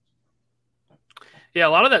LAFC. Yeah, a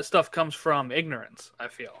lot of that stuff comes from ignorance, I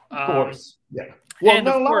feel. Of course. Yeah. Well,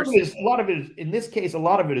 no, a lot of it is, in this case, a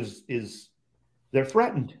lot of it is they're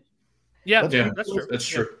threatened. Yeah, that's true. That's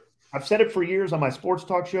true. I've said it for years on my sports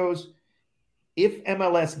talk shows. If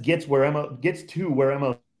MLS gets where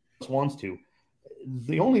MLS wants to,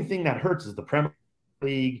 the only thing that hurts is the Premier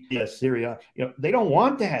League, Syria. You know, they don't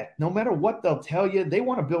want that. No matter what they'll tell you, they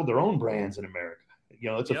want to build their own brands in America.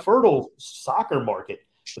 You know, it's a fertile soccer market,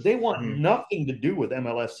 but they want nothing to do with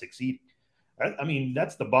MLS succeeding. I mean,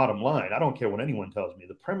 that's the bottom line. I don't care what anyone tells me.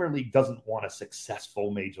 The Premier League doesn't want a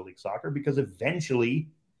successful Major League Soccer because eventually,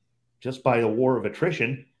 just by a war of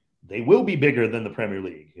attrition, they will be bigger than the Premier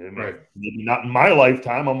League. I mean, maybe not in my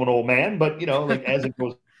lifetime. I'm an old man, but, you know, like as it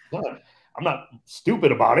goes on, I'm not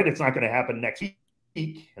stupid about it. It's not going to happen next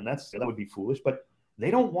week, and that would be foolish. But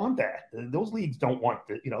they don't want that. Those leagues don't want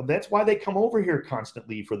that. You know, that's why they come over here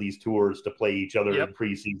constantly for these tours to play each other in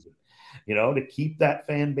preseason. You know, to keep that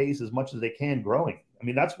fan base as much as they can growing. I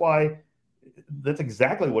mean, that's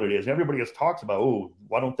exactly what it is. Everybody just talks about, oh,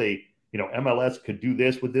 why don't they, you know, MLS could do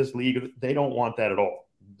this with this league. They don't want that at all.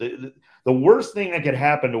 The worst thing that could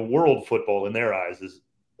happen to world football in their eyes is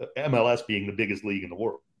MLS being the biggest league in the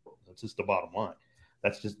world. That's just the bottom line.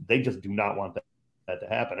 They just do not want that to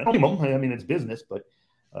happen. I mean, it's business, but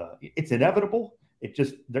it's inevitable.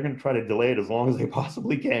 They're going to try to delay it as long as they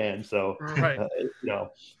possibly can. So, you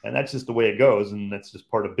know, and that's just the way it goes, and that's just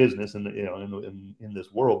part of business, and you know, in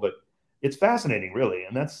this world. But it's fascinating, really,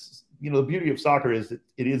 and that's, you know, the beauty of soccer is that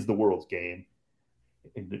it is the world's game.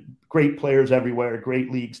 Great players everywhere,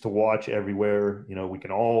 great leagues to watch everywhere. You know, we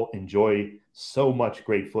can all enjoy so much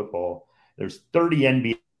great football. There's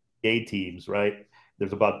 30 NBA teams, right?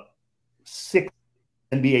 There's about 6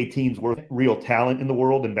 NBA teams worth real talent in the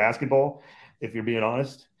world in basketball, if you're being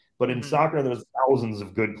honest. But in soccer, there's thousands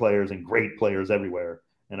of good players and great players everywhere.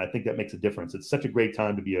 And I think that makes a difference. It's such a great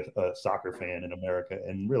time to be a soccer fan in America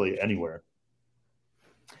and really anywhere.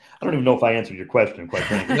 I don't even know if I answered your question, quite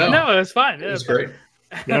frankly. No, it was fine. It was great.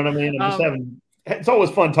 You know what I mean? It's always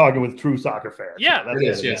fun talking with true soccer fans. Yeah, it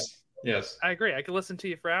is. Yes. I agree. I could listen to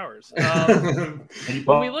you for hours. And you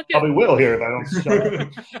probably will here if I don't shut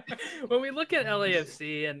up. When we look at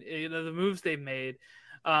LAFC and, you know, the moves they've made,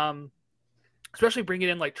 especially bringing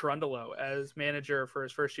in like Cherundolo as manager for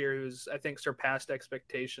his first year, who's, I think, surpassed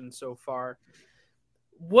expectations so far.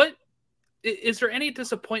 What is there any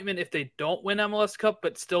disappointment if they don't win MLS Cup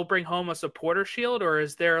but still bring home a supporter shield, or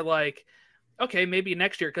is there like, okay, maybe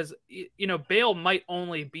next year, because, you know, Bale might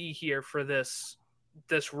only be here for this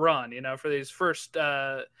run, you know, for these first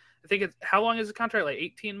I think it's, how long is the contract, like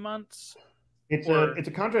 18 months? It's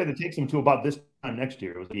a contract that takes him to about this time next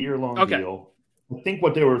year. It was a year-long deal. I think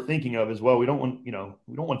what they were thinking of is, well, we don't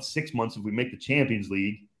want 6 months if we make the Champions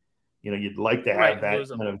League. You know, you'd like to have that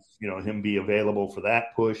kind of, you know, him be available for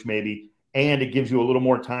that push maybe. And it gives you a little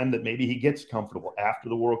more time that maybe he gets comfortable after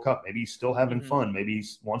the World Cup. Maybe he's still having fun. Maybe he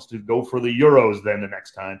wants to go for the Euros then the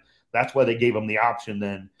next time. That's why they gave him the option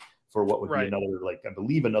then for what would be another, like, I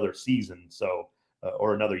believe another season. So,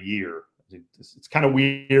 or another year. It's kind of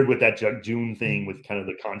weird with that June thing with kind of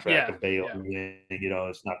the contract of Bale. Yeah. You know,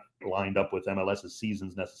 it's not lined up with MLS's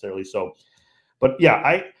seasons necessarily. So, but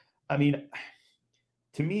yeah, I mean,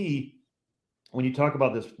 to me, when you talk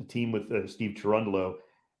about this team with Steve Cherundolo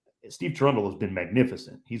has been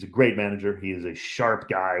magnificent. He's a great manager. He is a sharp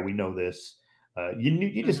guy. We know this.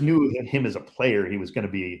 You just knew him as a player. He was going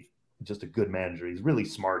to be just a good manager. He's a really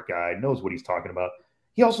smart guy, knows what he's talking about.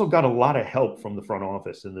 He also got a lot of help from the front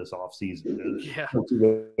office in this offseason. No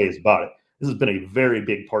two ways about it. This has been a very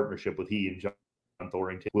big partnership with he and John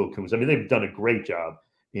Thorrington, Will Coombs. I mean, they've done a great job.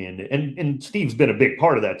 And Steve's been a big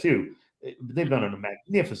part of that too. They've done a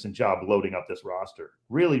magnificent job loading up this roster,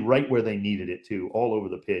 really right where they needed it to, all over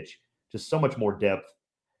the pitch. Just so much more depth.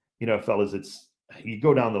 You know, fellas, you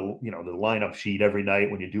go down the lineup sheet every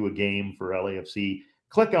night when you do a game for LAFC.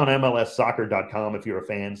 Click on MLSsoccer.com if you're a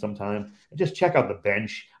fan sometime and just check out the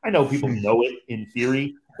bench. I know people know it in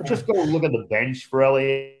theory, but just go look at the bench for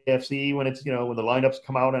LAFC when it's, you know, when the lineups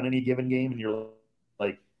come out on any given game and you're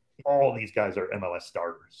like, all these guys are MLS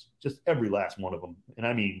starters, just every last one of them. And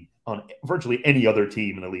I mean, on virtually any other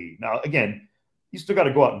team in the league. Now, again, you still got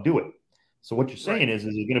to go out and do it. So what you're saying is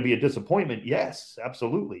it going to be a disappointment? Yes,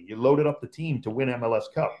 absolutely. You loaded up the team to win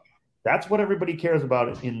MLS Cup. That's what everybody cares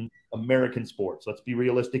about in American sports. Let's be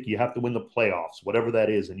realistic. You have to win the playoffs, whatever that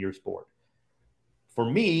is in your sport. For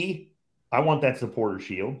me, I want that supporter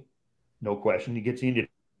shield. No question. It gets you into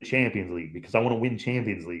the Champions League because I want to win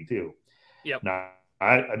Champions League too. Yep. Now,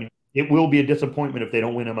 I mean, it will be a disappointment if they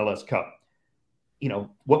don't win MLS Cup. You know,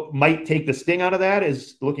 what might take the sting out of that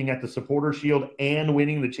is looking at the Supporter Shield and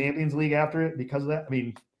winning the Champions League after it because of that. I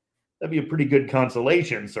mean, that'd be a pretty good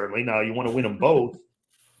consolation, certainly. Now, you want to win them both.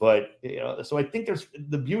 But, so I think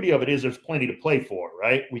the beauty of it is there's plenty to play for,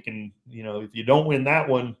 right? We can, if you don't win that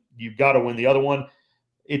one, you've got to win the other one.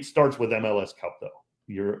 It starts with MLS Cup,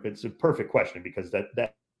 though. It's a perfect question because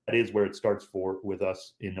that is where it starts with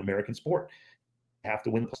us in American sport. You have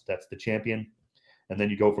to win. That's the champion. And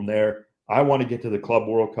then you go from there. I want to get to the Club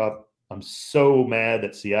World Cup. I'm so mad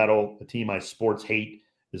that Seattle, a team I sports hate,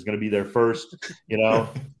 is going to be there first.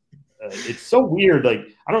 It's so weird. Like,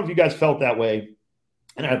 I don't know if you guys felt that way.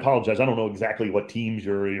 And I apologize. I don't know exactly what team's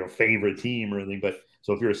your favorite team or anything. But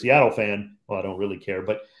so if you're a Seattle fan, well, I don't really care.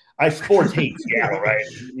 But I sports hate Seattle, right?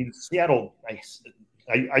 I mean, Seattle,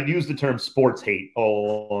 I use the term sports hate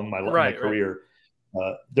all along my career.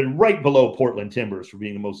 They're right below Portland Timbers for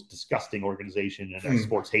being the most disgusting organization, and I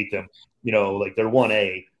sports hate them. Like they're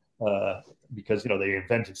 1A because they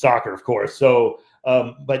invented soccer, of course. So,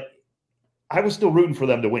 but I was still rooting for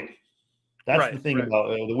them to win. That's the thing about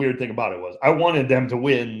the weird thing about it was I wanted them to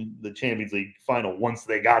win the Champions League final once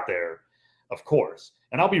they got there, of course.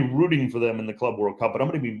 And I'll be rooting for them in the Club World Cup, but I'm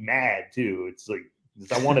going to be mad too. It's like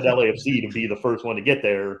I wanted LAFC to be the first one to get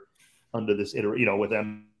there under this with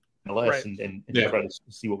them. MLS and try to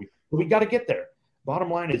see what we got to get there.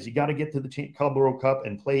 Bottom line is you got to get to the Club World Cup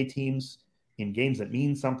and play teams in games that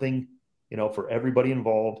mean something, for everybody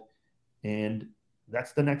involved. And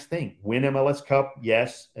that's the next thing. Win MLS Cup,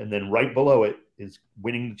 yes, and then right below it is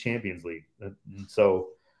winning the Champions League. And so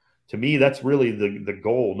to me, that's really the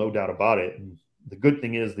goal, no doubt about it. And the good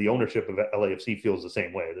thing is the ownership of LAFC feels the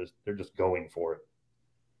same way. They're just going for it.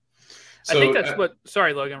 So, I think that's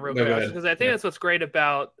sorry, Logan, real quick, because I think that's what's great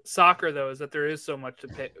about soccer, though, is that there is so much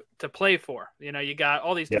to play for. You got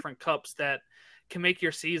all these different cups that can make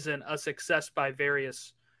your season a success by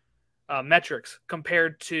various metrics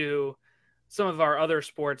compared to some of our other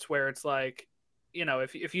sports where it's like,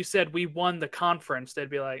 if you said we won the conference, they'd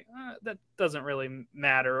be like, that doesn't really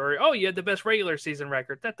matter. Or, oh, you had the best regular season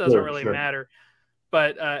record. That doesn't really matter.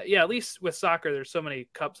 But, at least with soccer, there's so many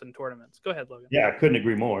cups and tournaments. Go ahead, Logan. Yeah, I couldn't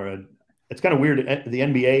agree more. It's kind of weird, the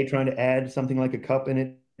NBA trying to add something like a cup in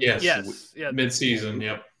it. Yes. Yeah. Mid-season,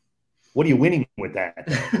 yep. What are you winning with that?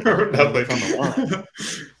 Nothing. On the line. You know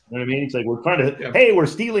what I mean? It's like we're trying to, hey, we're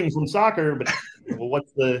stealing from soccer, but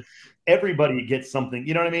what's everybody gets something.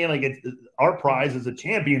 You know what I mean? Like our prize is a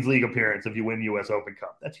Champions League appearance if you win U.S. Open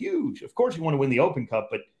Cup. That's huge. Of course you want to win the Open Cup,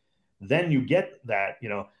 but then you get that,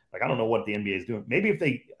 like I don't know what the NBA is doing. Maybe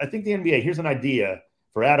I think the NBA, here's an idea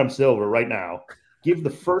for Adam Silver right now. Give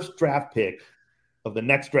the first draft pick of the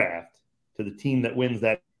next draft to the team that wins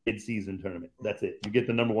that mid-season tournament. That's it. You get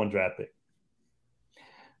the number 1 draft pick.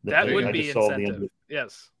 That would be incentive.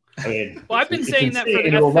 Yes. I mean, well, I've been saying that for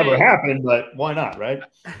the FA. It will never happen, but why not, right?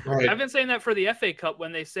 I've been saying that for the FA Cup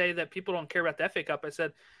when they say that people don't care about the FA Cup. I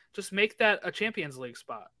said, just make that a Champions League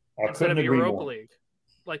spot instead of a Europa League.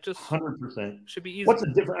 Like just 100% should be easy. What's the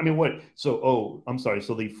difference? I mean, what? So, I'm sorry.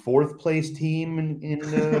 So the 4th place team in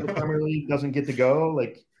the Premier League doesn't get to go.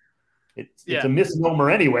 Like, it's a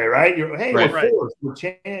misnomer anyway, right? We're fourth. We're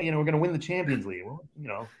we're going to win the Champions League. Well,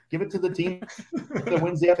 give it to the team that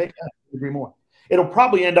wins the FA Cup. Agree more. It'll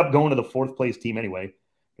probably end up going to the 4th place team anyway,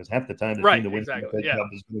 because half the time the team that wins the FA Cup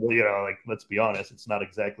is, like, let's be honest, it's not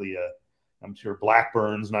exactly. I'm sure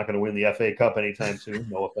Blackburn's not going to win the FA Cup anytime soon.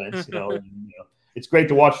 No offense, It's great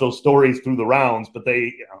to watch those stories through the rounds, but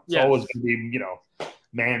it's always going to be,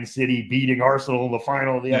 Man City beating Arsenal in the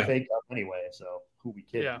final of the FA Cup anyway. So who we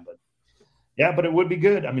kidding? Yeah. But it would be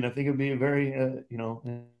good. I mean, I think it would be very,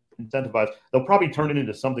 incentivized. They'll probably turn it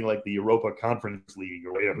into something like the Europa Conference League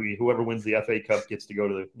or whatever. Whoever wins the FA Cup gets to go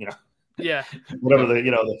to the, whatever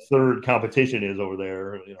the third competition is over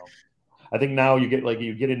there. I think now you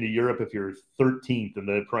get into Europe if you're 13th in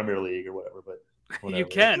the Premier League or whatever, but. Whatever. You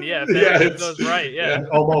can, if goes right,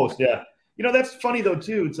 almost, that's funny though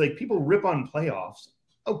too. It's like people rip on playoffs.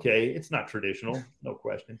 Okay, it's not traditional, no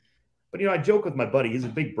question. But I joke with my buddy. He's a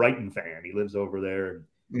big Brighton fan. He lives over there,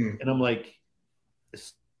 and I'm like,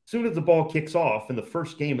 as soon as the ball kicks off in the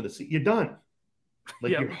first game of the season, you're done.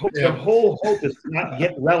 Like your whole hope is to not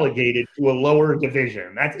get relegated to a lower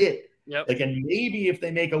division. That's it. Yep. Like, and maybe if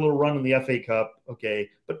they make a little run in the FA Cup, okay.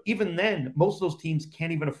 But even then, most of those teams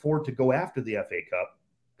can't even afford to go after the FA Cup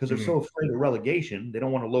because they're so afraid of relegation. They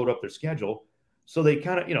don't want to load up their schedule. So they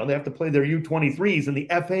kind of, they have to play their U23s in the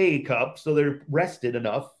FA Cup. So they're rested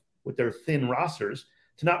enough with their thin rosters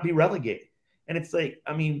to not be relegated. And it's like,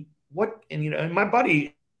 I mean, what, and, and my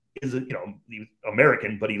buddy is, he's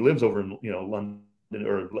American, but he lives over in, London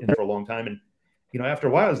or for a long time. And, after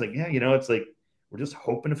a while, I was like, yeah, it's like, we're just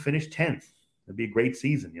hoping to finish 10th. It'd be a great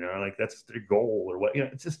season, like that's their goal or what,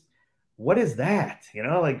 it's just, what is that?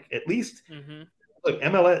 Like at least look,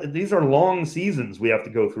 MLS, these are long seasons we have to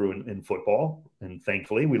go through in football. And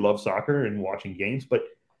thankfully we love soccer and watching games, but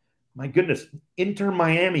my goodness, Inter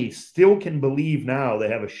Miami still can believe now they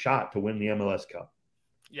have a shot to win the MLS Cup.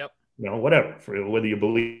 Yep. Whatever, whether you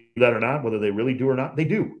believe that or not, whether they really do or not, they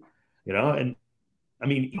do, and I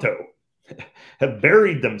mean, Ito have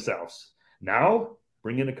buried themselves. Now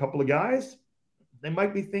bring in a couple of guys. They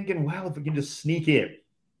might be thinking, well, if we can just sneak in,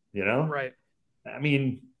 Right. I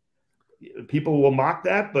mean, people will mock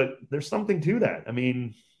that, but there's something to that. I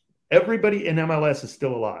mean, everybody in MLS is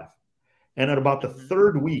still alive. And at about the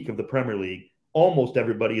third week of the Premier League, almost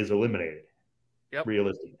everybody is eliminated,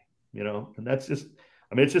 realistically, and that's just,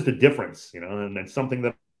 I mean, it's just a difference, and it's something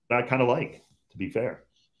that I kind of like, to be fair.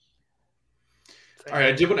 All right.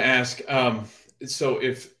 I did want to ask, so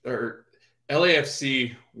if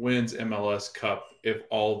LAFC wins MLS Cup, if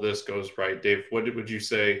all this goes right, Dave, what would you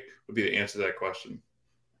say would be the answer to that question?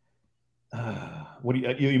 What do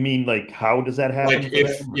you mean? Like, how does that happen?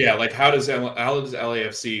 How does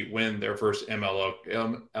LAFC win their first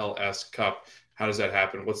MLS Cup? How does that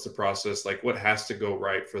happen? What's the process? Like, what has to go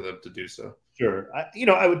right for them to do so? Sure.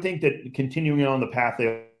 I would think that continuing on the path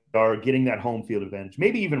they are, getting that home field advantage,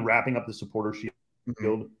 maybe even wrapping up the supporter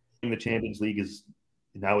shield. The Champions League is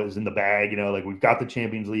in the bag. Like we've got the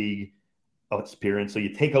Champions League experience, so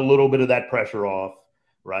you take a little bit of that pressure off.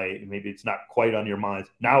 Right? Maybe it's not quite on your mind.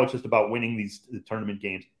 Now it's just about winning the tournament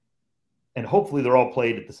games. And hopefully they're all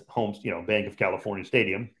played at the home, Bank of California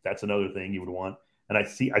Stadium. That's another thing you would want. And I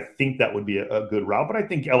think that would be a good route. But I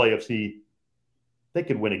think LAFC, they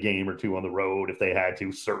could win a game or two on the road if they had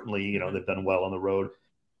to. Certainly, they've done well on the road.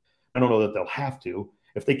 I don't know that they'll have to.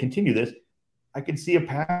 If they continue this, I could see a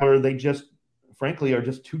path where they just, frankly, are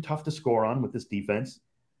just too tough to score on with this defense.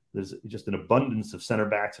 There's just an abundance of center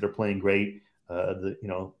backs that are playing great.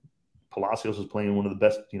 Palacios is playing one of the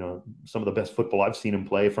best, some of the best football I've seen him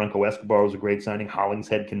play. Franco Escobar was a great signing.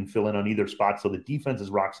 Hollingshead can fill in on either spot. So the defense is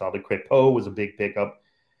rock solid. Crepeau was a big pickup.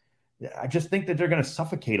 I just think that they're going to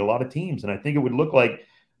suffocate a lot of teams. And I think it would look like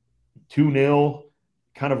 2-0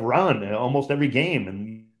 kind of run almost every game.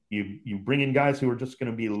 And you bring in guys who are just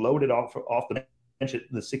going to be loaded off the bench at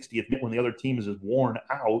the 60th minute when the other team is worn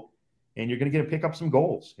out. And you're going to pick up some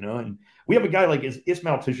goals, And we have a guy like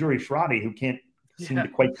Ismail Tajuri-Shradi who can't seem to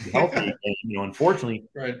quite be healthy. And, unfortunately,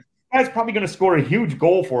 right. Guy's probably going to score a huge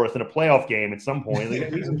goal for us in a playoff game at some point.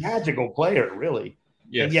 He's a magical player, really.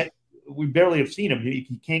 Yes. And yet we barely have seen him.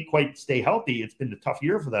 He can't quite stay healthy. It's been a tough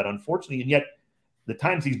year for that, unfortunately. And yet the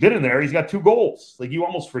times he's been in there, he's got 2 goals. Like, you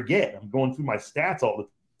almost forget. I'm going through my stats all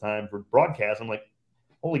the time for broadcast. I'm like,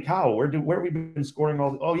 holy cow, where have we been scoring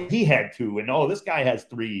all? Oh, he had 2. And, this guy has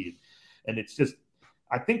 3. And it's just,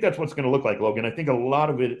 I think that's what's going to look like, Logan. I think a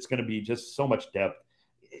lot of it's going to be just so much depth.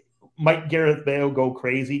 Might Gareth Bale go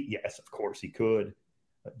crazy? Yes, of course he could.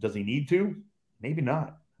 Does he need to? Maybe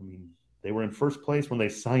not. I mean, they were in first place when they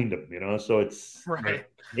signed him, so it's right.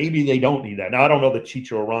 Maybe they don't need that. Now, I don't know that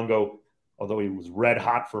Chicho Arango, although he was red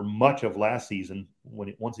hot for much of last season,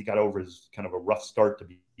 once he got over his kind of a rough start to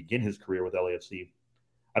begin his career with LAFC,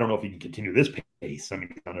 I don't know if he can continue this pace. I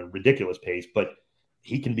mean, on a ridiculous pace, but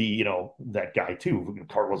he can be, that guy too.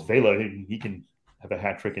 Carlos Vela, he can have a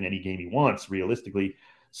hat trick in any game he wants, realistically.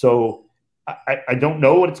 So I don't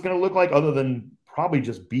know what it's going to look like other than probably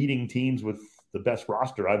just beating teams with the best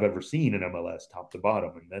roster I've ever seen in MLS, top to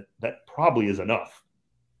bottom. And that probably is enough.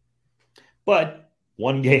 But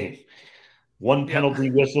one game, one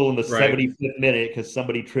penalty whistle in the 75th minute because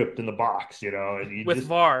somebody tripped in the box, And with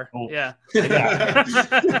VAR, yeah. Well,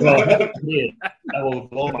 that will,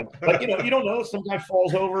 but you don't know. Some guy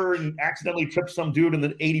falls over and accidentally trips some dude in the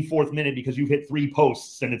 84th minute because you've hit 3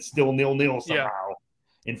 posts and it's still 0-0 somehow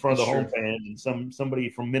in front of the home fans. And somebody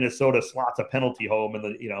from Minnesota slots a penalty home,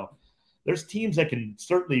 and there's teams that can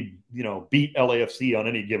certainly beat LAFC on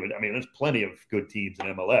any given. I mean, there's plenty of good teams in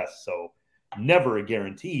MLS, so never a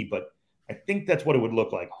guarantee, but I think that's what it would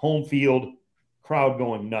look like. Home field, crowd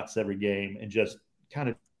going nuts every game, and just kind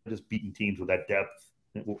of just beating teams with that depth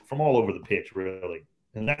from all over the pitch, really.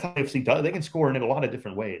 And that's how AFC does. They can score in a lot of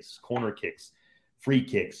different ways. Corner kicks, free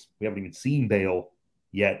kicks. We haven't even seen Bale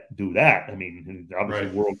yet do that. I mean,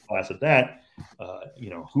 obviously world class at that.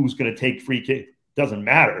 Who's going to take free kick? Doesn't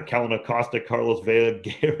matter. Kellen Acosta, Carlos Vela,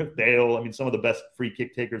 Gareth Bale. I mean, some of the best free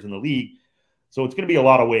kick takers in the league. So it's going to be a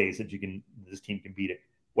lot of ways that this team can beat it.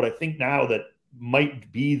 What I think now that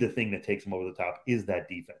might be the thing that takes them over the top is that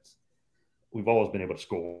defense. We've always been able to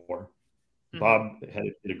score. Bob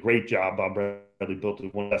did a great job. Bob Bradley built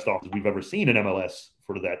one of the best offenses we've ever seen in MLS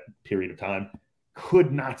for that period of time.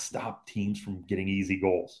 Could not stop teams from getting easy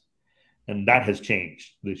goals. And that has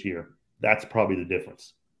changed this year. That's probably the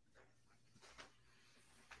difference.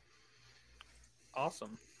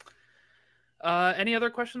 Awesome. Any other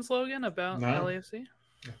questions, Logan, about LAFC?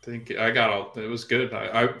 I think I got all. It was good.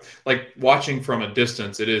 I like watching from a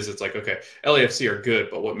distance. It's like, okay, LAFC are good,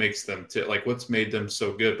 but what makes them what's made them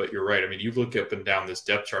so good? But you're right. I mean, you look up and down this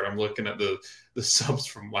depth chart. I'm looking at the subs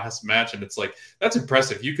from last match, and it's like, that's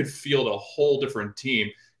impressive. You could field a whole different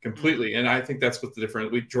team completely, and I think that's what the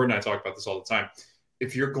different. Jordan and I talk about this all the time.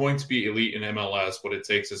 If you're going to be elite in MLS, what it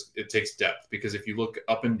takes depth. Because if you look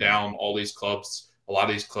up and down all these clubs, a lot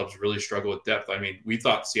of these clubs really struggle with depth. I mean, we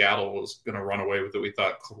thought Seattle was going to run away with it. We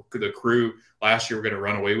thought the Crew last year were going to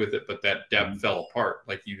run away with it, but that depth fell apart.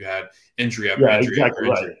 Like, you had injury after injury after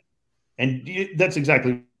injury. Right. And that's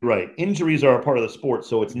exactly right. Injuries are a part of the sport,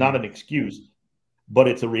 so it's not an excuse, but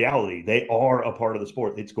it's a reality. They are a part of the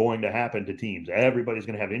sport. It's going to happen to teams. Everybody's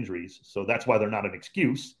going to have injuries, so that's why they're not an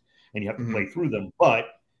excuse, and you have to play through them, but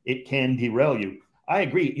it can derail you. I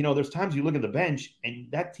agree. There's times you look at the bench and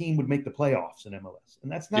that team would make the playoffs in MLS. And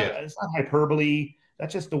that's not, it's not hyperbole.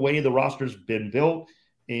 That's just the way the roster's been built.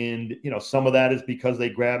 And, some of that is because they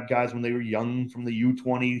grabbed guys when they were young from the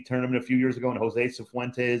U20 tournament a few years ago, and Jose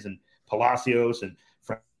Cifuentes and Palacios and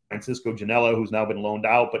Francisco Janela, who's now been loaned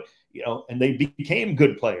out. But, and they became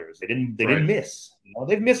good players. They didn't miss.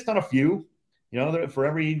 They've missed on a few. For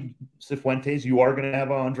every Cifuentes, you are going to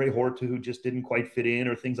have Andre Horta who just didn't quite fit in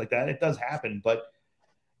or things like that. It does happen. But,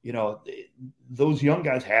 those young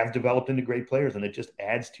guys have developed into great players, and it just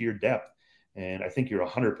adds to your depth. And I think you're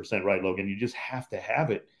 100% right, Logan. You just have to have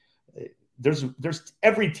it. There's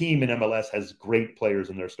every team in MLS has great players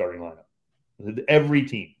in their starting lineup. Every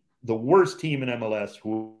team. The worst team in MLS,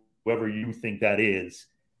 whoever you think that is,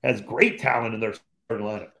 has great talent in their starting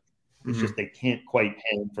lineup. It's just they can't quite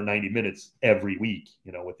hang for 90 minutes every week,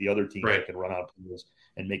 with the other teams that can run out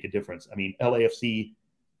and make a difference. I mean, LAFC,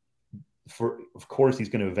 of course, he's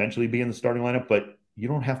going to eventually be in the starting lineup, but you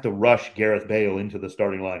don't have to rush Gareth Bale into the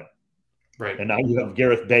starting lineup. Right. And now you have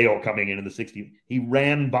Gareth Bale coming in the 60th. He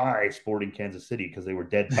ran by Sporting Kansas City because they were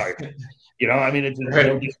dead tired. It's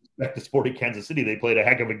no disrespect to Sporting Kansas City. They played a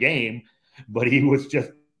heck of a game, but it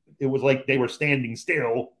was like they were standing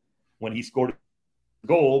still when he scored a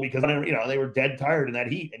goal because, they were dead tired in that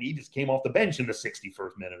heat, and he just came off the bench in the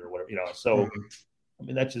 61st minute or whatever, So, I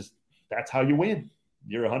mean, that's how you win.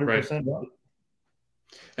 You're 100% right.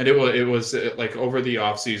 And it was like over the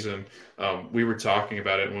offseason, we were talking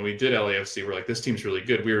about it. When we did LAFC, we're like, this team's really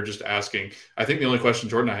good. We were just asking, I think the only question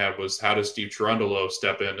Jordan and I had was, how does Steve Cherundolo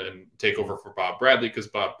step in and take over for Bob Bradley? Because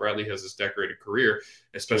Bob Bradley has this decorated career,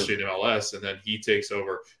 especially in MLS, and then he takes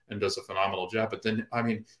over and does a phenomenal job. But then, I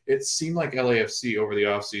mean, it seemed like LAFC over the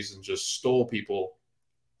offseason just stole people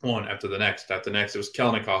one after the next. It was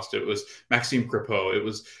Kellen Acosta. It was Maxime Crepeau. It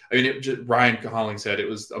was, Ryan Hollingshead. It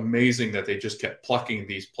was amazing that they just kept plucking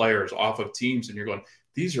these players off of teams. And you're going,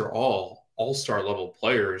 these are all-star level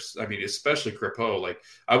players. I mean, especially Crepeau. Like,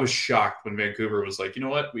 I was shocked when Vancouver was like, you know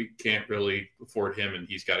what, we can't really afford him and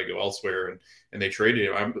he's got to go elsewhere. And they traded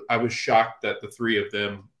him. I was shocked that the three of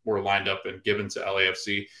them were lined up and given to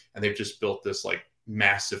LAFC. And they've just built this like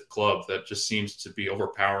massive club that just seems to be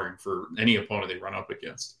overpowering for any opponent they run up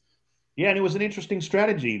against. Yeah, and it was an interesting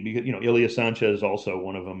strategy because Ilya Sanchez also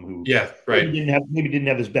one of them who maybe didn't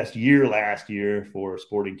have his best year last year for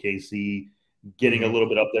Sporting KC, getting a little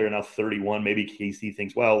bit up there now 31. Maybe KC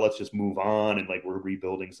thinks, well, let's just move on and like we're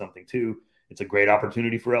rebuilding something too. It's a great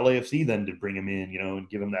opportunity for LAFC then to bring him in, and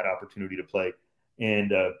give him that opportunity to play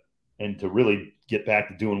and to really get back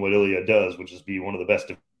to doing what Ilya does, which is be one of the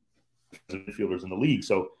best midfielders in the league.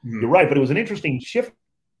 So you're right, but it was an interesting shift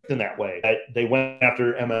in that way. They went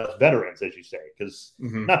after MLS veterans, as you say, because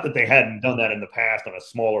not that they hadn't done that in the past on a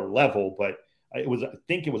smaller level, but I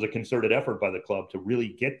think it was a concerted effort by the club to really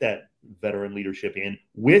get that veteran leadership in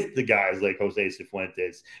with the guys like Jose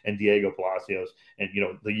Cifuentes and Diego Palacios and,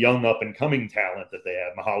 the young up and coming talent that they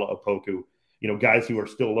have, Mahala Opoku, guys who are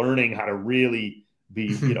still learning how to really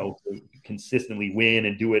be, consistently win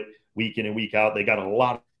and do it week in and week out. They got a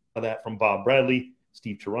lot of that from Bob Bradley.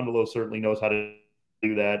 Steve Cherundolo certainly knows how to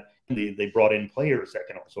do that. They brought in players that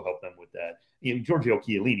can also help them with that. Giorgio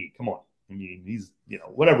Chiellini, come on. I mean, he's,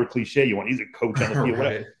 whatever cliche you want, he's a coach on the field,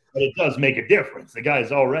 whatever. But it does make a difference. The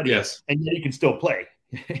guy's already, and yet he can still play.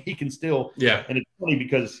 He can still, And it's funny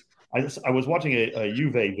because I was watching a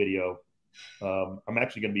Juve video. I'm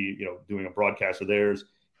actually going to be, doing a broadcast of theirs.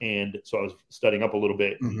 And so I was studying up a little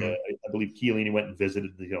bit. And, I believe Chiellini went and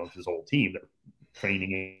visited, his whole team. They're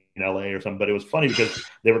training in LA or something. But it was funny because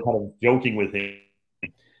they were kind of joking with him.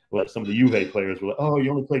 Like some of the Juve players were like, "Oh,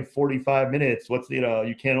 you only played 45 minutes. What's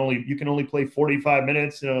you can only play 45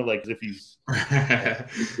 minutes." Like as if he's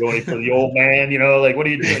going for the old man. Like what are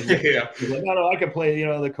you doing? Yeah. He's like, no, I can play.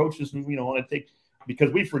 The coaches, want to take,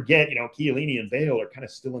 because we forget, Chiellini and Bale are kind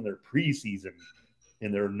of still in their preseason,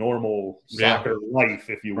 in their normal soccer life,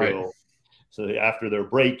 if you will. Right. So after their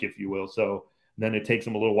break, if you will. So then it takes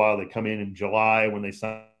them a little while. They come in July when they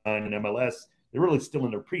sign in MLS. They're really still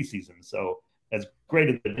in their preseason. So as great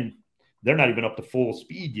as they're not even up to full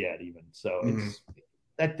speed yet, even. So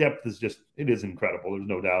that depth is it is incredible. There's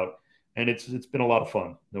no doubt. And it's been a lot of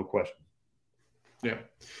fun, no question. Yeah.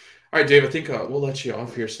 All right, Dave, I think we'll let you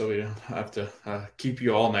off here so we don't have to keep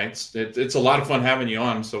you all night. It's a lot of fun having you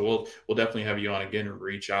on, so we'll definitely have you on again and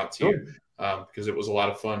reach out to you because it was a lot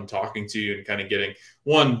of fun talking to you and kind of getting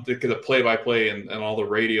the play-by-play and all the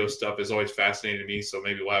radio stuff is always fascinating to me. So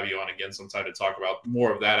maybe we'll have you on again sometime to talk about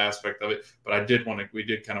more of that aspect of it. But we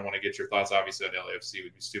did kind of want to get your thoughts. Obviously, on LAFC,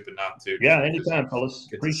 we'd be stupid not to. Yeah, anytime, fellas.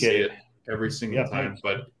 Appreciate it every single time.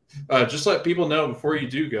 But just let people know before you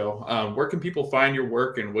do go, where can people find your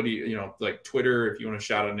work and what do you like Twitter, if you want to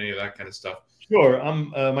shout out any of that kind of stuff? Sure.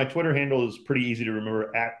 My Twitter handle is pretty easy to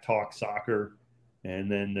remember, @TalkSoccer.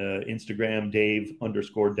 And then Instagram,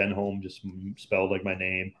 Dave_Denholm, just spelled like my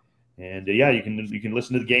name. And you can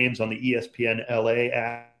listen to the games on the ESPN LA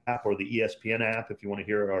app or the ESPN app if you want to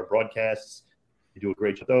hear our broadcasts. They do a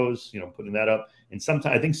great job of those, putting that up. And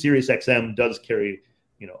sometimes I think SiriusXM does carry,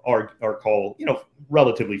 our call,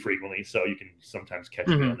 relatively frequently. So you can sometimes catch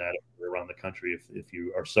me on that around the country if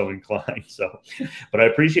you are so inclined. So, but I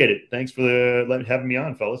appreciate it. Thanks for having me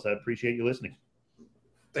on, fellas. I appreciate you listening.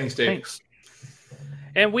 Thanks, Dave. Thanks.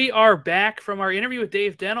 And we are back from our interview with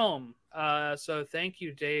Dave Denholm. So thank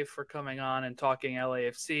you, Dave, for coming on and talking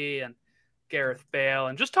LAFC and Gareth Bale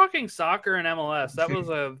and just talking soccer and MLS. That was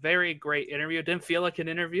a very great interview. It didn't feel like an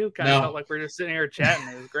interview. Kind of felt like we were just sitting here chatting.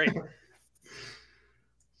 It was great. A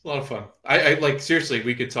lot of fun. I like, seriously,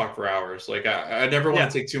 we could talk for hours. Like I never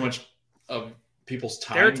want to take too much of people's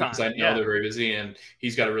time because I know they're very busy and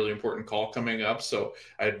he's got a really important call coming up. So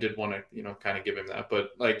I did want to, kind of give him that, but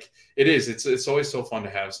like it's always so fun to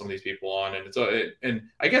have some of these people on and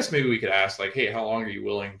I guess maybe we could ask like, hey, how long are you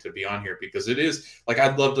willing to be on here? Because it is like,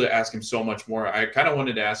 I'd love to ask him so much more. I kind of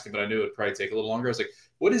wanted to ask him, but I knew it would probably take a little longer. I was like,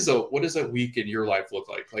 what does a week in your life look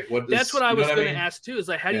like? Like that's what I was going to ask too, is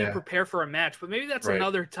like, how do you prepare for a match? But maybe that's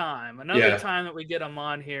another time that we get him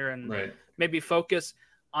on here and maybe focus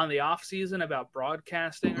on the off season about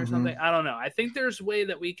broadcasting or something. I don't know. I think there's a way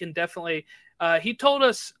that we can definitely, he told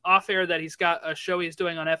us off air that he's got a show he's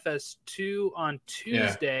doing on FS2 on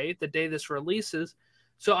Tuesday, the day this releases.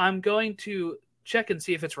 So I'm going to check and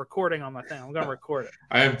see if it's recording on my thing. I'm going to record it.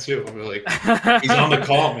 I am too. I'm like, he's on the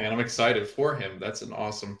call, man. I'm excited for him. That's an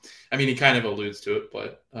awesome, I mean, he kind of alludes to it,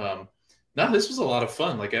 but no, this was a lot of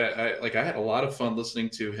fun. Like I had a lot of fun listening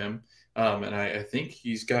to him. And I think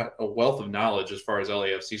he's got a wealth of knowledge as far as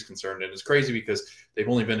LAFC is concerned. And it's crazy because they've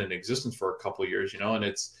only been in existence for a couple of years, and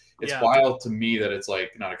it's wild to me that it's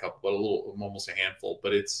like not a couple, but almost a handful.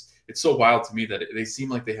 But it's so wild to me that they seem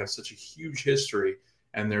like they have such a huge history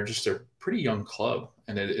and they're just a pretty young club.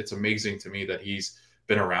 And it's amazing to me that he's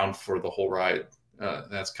been around for the whole ride.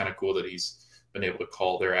 That's kind of cool that he's been able to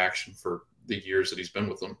call their action for the years that he's been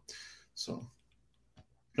with them. So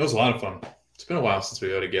it was a lot of fun. It's been a while since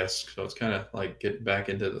we had a guest, so it's kind of like getting back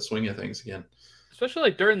into the swing of things again. Especially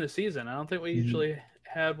like during the season. I don't think we usually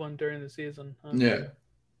had one during the season. Yeah.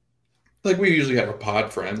 Like we usually have our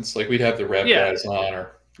pod friends. Like we'd have the Red guys on,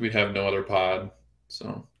 or we'd have no other pod.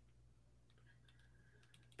 So.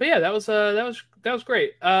 But yeah, that was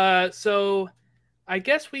great. So I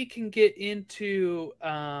guess we can get into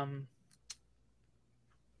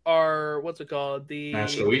our what's it called? The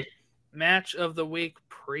Match of the Week. Match of the Week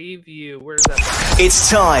preview. Where's that? It's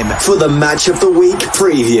time for the Match of the Week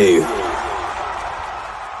preview.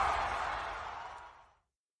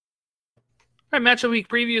 All right, Match of the Week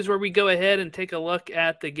preview is where we go ahead and take a look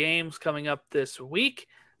at the games coming up this week.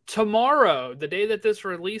 Tomorrow, the day that this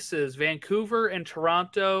releases, Vancouver and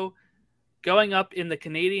Toronto going up in the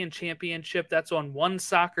Canadian Championship. That's on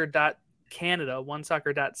onesoccer.canada,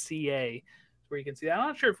 onesoccer.ca, where you can see that. I'm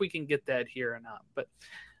not sure if we can get that here or not, but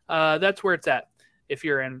that's where it's at if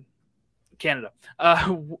you're in Canada.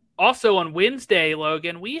 Also on Wednesday,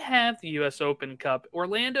 Logan, we have the U.S. Open Cup.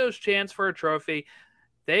 Orlando's chance for a trophy.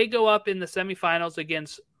 They go up in the semifinals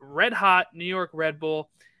against Red Hot New York Red Bull.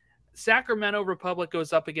 Sacramento Republic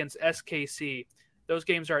goes up against SKC. Those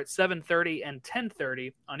games are at 7:30 and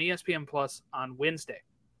 10:30 on ESPN Plus on Wednesday.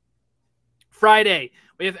 Friday,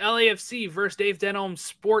 we have LAFC versus Dave Denholm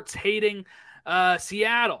sports-hating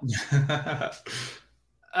Seattle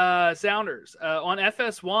Sounders on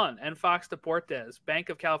FS1 and Fox Deportes, Bank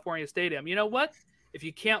of California Stadium. You know what? If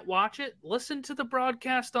you can't watch it, listen to the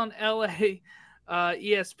broadcast on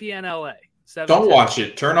ESPN LA. Don't watch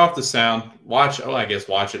it. Turn off the sound. Watch it. Turn off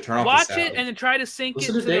the sound. Watch it and then try to sync it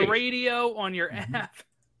to the radio on your app.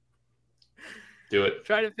 Do it.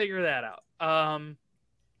 Try to figure that out.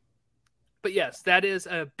 But yes, that is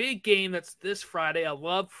a big game that's this Friday. I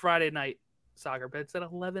love Friday night soccer, but it's at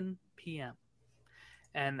 11 p.m.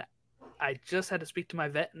 And I just had to speak to my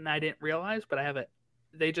vet, and I didn't realize, but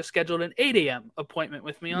they just scheduled an 8 a.m. appointment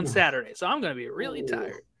with me on Saturday. So I'm going to be really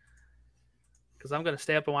tired because I'm going to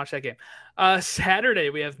stay up and watch that game. Saturday,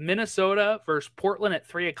 we have Minnesota versus Portland at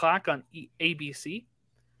 3 o'clock on ABC.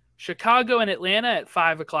 Chicago and Atlanta at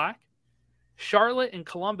 5 o'clock. Charlotte and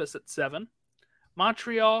Columbus at 7.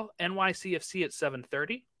 Montreal, NYCFC at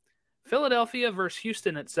 7:30. Philadelphia versus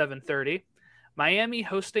Houston at 7:30. Miami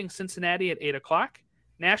hosting Cincinnati at 8 o'clock.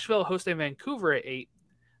 Nashville hosting Vancouver at 8.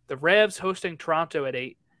 The Revs hosting Toronto at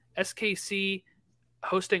 8. SKC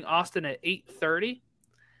hosting Austin at 8:30.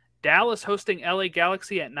 Dallas hosting LA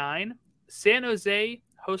Galaxy at 9. San Jose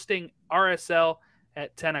hosting RSL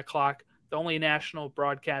at 10 o'clock. The only national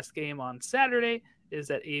broadcast game on Saturday is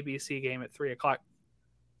that ABC game at 3 o'clock.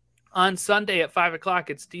 On Sunday at 5 o'clock,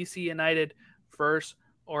 it's DC United versus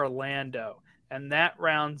Orlando. And that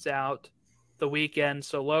rounds out the weekend.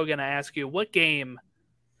 So, Logan, I ask you, what game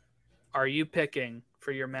are you picking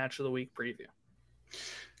for your match of the week preview?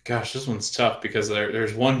 Gosh, this one's tough because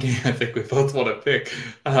there's one game I think we both want to pick.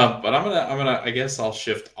 But I guess I'll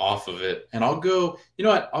shift off of it. And I'll go, you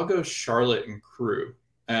know what? I'll go Charlotte and Crew.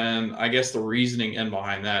 And I guess the reasoning in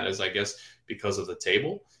behind that is, I guess, because of the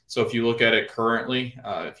table. So if you look at it currently,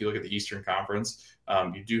 if you look at the Eastern Conference,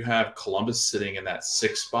 you do have Columbus sitting in that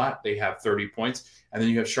 6th spot. They have 30 points. And then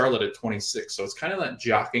you have Charlotte at 26. So it's kind of that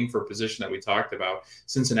jockeying for position that we talked about.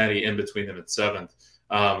 Cincinnati in between them at 7th.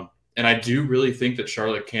 And I do really think that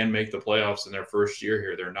Charlotte can make the playoffs in their first year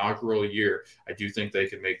here, their inaugural year. I do think they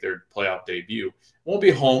can make their playoff debut. Won't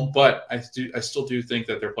be home, but I still do think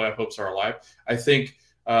that their playoff hopes are alive. I think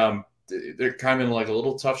they're kind of in like a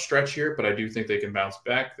little tough stretch here, but I do think they can bounce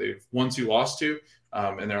back. They've won 2, lost 2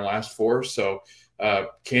 in their last 4. So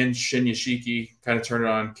can Shin Yashiki kind of turn it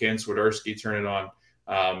on? Can Swiderski turn it on?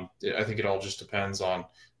 I think it all just depends on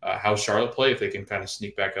how Charlotte play, if they can kind of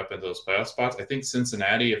sneak back up into those playoff spots. I think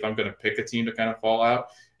Cincinnati, if I'm going to pick a team to kind of fall out,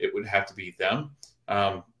 it would have to be them.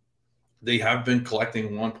 They have been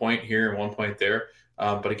collecting 1 point here and 1 point there.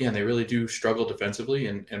 But again, they really do struggle defensively.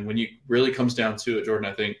 And when you really comes down to it,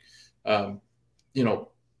 Jordan, I think,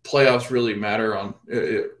 playoffs really matter on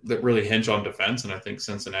that really hinge on defense. And I think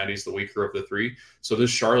Cincinnati's the weaker of the 3. So this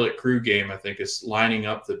Charlotte Crew game, I think, is lining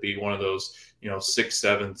up to be one of those,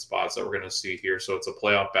 6-7 spots that we're going to see here. So it's a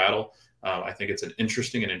playoff battle. I think it's an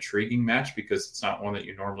interesting and intriguing match because it's not one that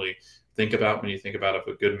you normally think about when you think about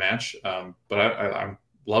a good match. But I'm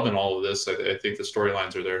loving all of this. I think the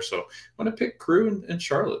storylines are there. So I'm going to pick Crew and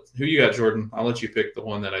Charlotte. Who you got, Jordan? I'll let you pick the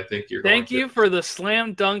one that I think you're going to. Thank you for the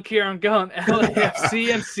slam dunk here. I'm going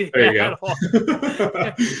LAFC and Seattle. There you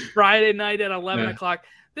go. Friday night at 11 o'clock.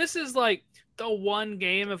 This is like the one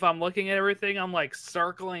game, if I'm looking at everything, I'm like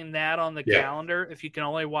circling that on the calendar. If you can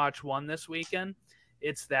only watch one this weekend,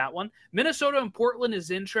 it's that one. Minnesota and Portland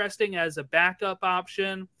is interesting as a backup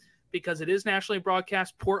option because it is nationally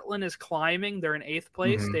broadcast. Portland is climbing. They're in 8th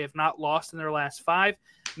place. They have not lost in their last 5.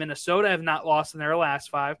 Minnesota have not lost in their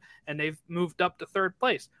last 5, and they've moved up to 3rd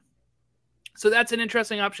place. So that's an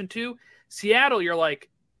interesting option too. Seattle, you're like,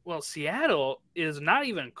 well, Seattle is not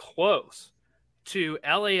even close to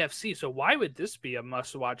LAFC. So why would this be a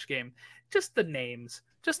must-watch game? Just the names.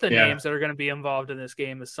 Names that are going to be involved in this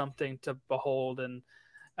game is something to behold. And,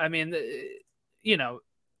 I mean,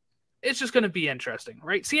 it's just going to be interesting,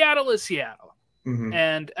 right? Seattle is Seattle.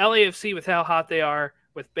 And LAFC, with how hot they are,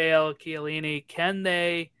 with Bale, Chiellini, can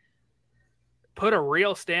they put a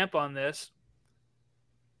real stamp on this?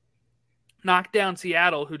 Knock down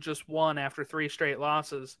Seattle, who just won after 3 straight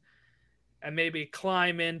losses, and maybe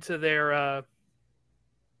climb into their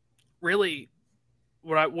really,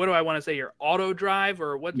 what do I want to say? Your auto drive,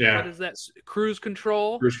 or what is that? Cruise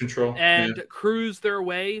control. And cruise their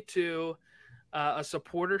way to a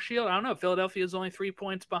supporter shield. I don't know. Philadelphia is only 3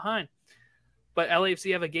 points behind, but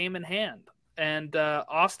LAFC have a game in hand, and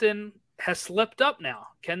Austin has slipped up now.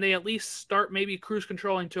 Can they at least start maybe cruise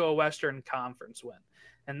controlling to a Western Conference win?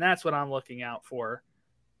 And that's what I'm looking out for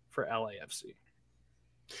LAFC.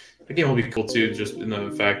 The game will be cool too, just in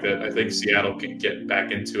the fact that I think Seattle can get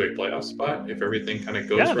back into a playoff spot if everything kind of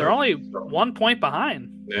goes. Yeah, they're only 1 point behind.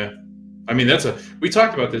 Yeah, I mean we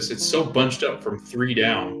talked about this. It's so bunched up from 3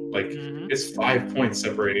 down. Like it's 5 points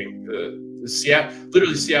separating.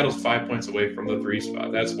 Seattle's 5 points away from the 3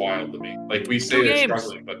 spot. That's wild to me. Like we say they're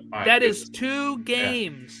struggling, but that is 2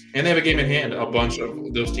 games. Yeah. And they have a game in hand. A bunch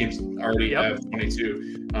of those teams already have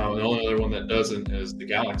 22. The only other one that doesn't is the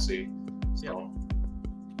Galaxy. So.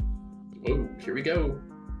 Whoa, here we go.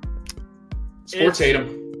 Sports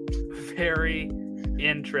Tatum. Very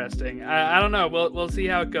interesting. I don't know. We'll see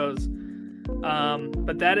how it goes.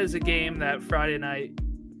 But that is a game that Friday night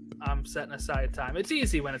I'm setting aside time. It's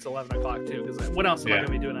easy when it's 11 o'clock too, because what else am I going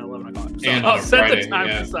to be doing at 11 o'clock? So I'll set the time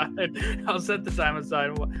aside. I'll set the time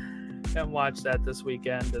aside and watch that this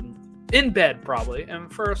weekend, and in bed probably,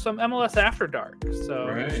 and for some MLS After Dark. So.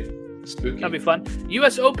 Right. Spooky. That'll be fun.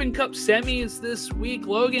 U.S. Open Cup semis this week.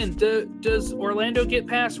 Logan, does Orlando get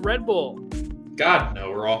past Red Bull? God, no,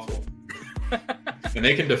 we're awful. And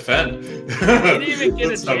they can defend. I didn't even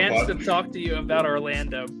get a chance to talk to you about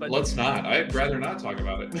Orlando. But let's not. I'd rather not talk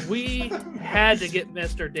about it. We had to get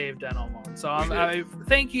Mr. Dave Denholm on. So I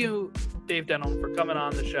thank you, Dave Denholm, for coming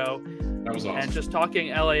on the show. That was awesome. And just talking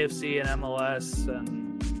LAFC and MLS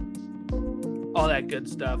and all that good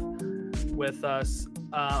stuff with us.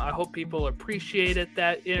 I hope people appreciated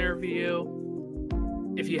that interview.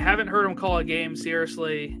 If you haven't heard him call a game,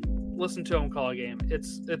 seriously, listen to him call a game.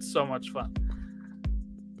 It's so much fun.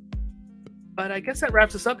 But I guess that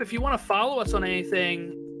wraps us up. If you want to follow us on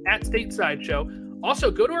anything, at Stateside Show.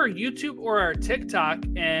 Also, go to our YouTube or our TikTok,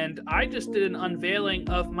 and I just did an unveiling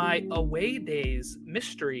of my Away Days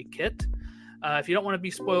mystery kit. If you don't want to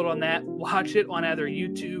be spoiled on that, watch it on either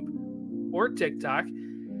YouTube or TikTok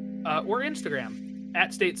or Instagram.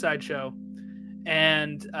 At Stateside Show,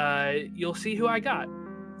 and you'll see who I got.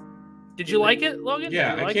 Did you like it, Logan?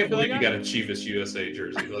 Yeah, I can't believe you got a Chivas USA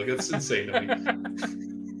jersey. Like, that's insane to me.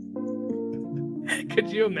 Could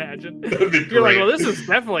you imagine? That'd be You're great. like, well, this is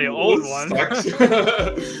definitely an old one.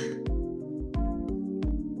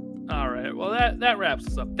 All right, well, that wraps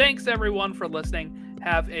us up. Thanks, everyone, for listening.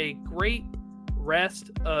 Have a great rest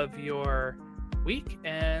of your week,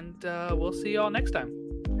 and we'll see you all next time.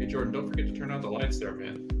 Hey, Jordan, don't forget to turn out the lights there,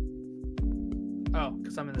 man. Oh,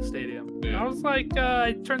 because I'm in the stadium. Yeah. I was like,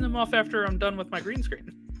 I turn them off after I'm done with my green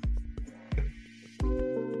screen.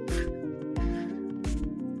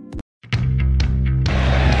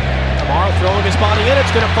 Kamara throwing his body in.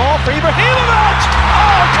 It's going to fall for Ibrahimovic.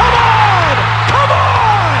 Oh, come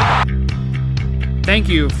on! Thank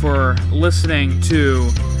you for listening to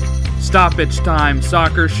Stoppage Time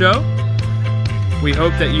Soccer Show. We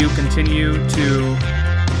hope that you continue to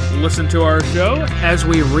listen to our show as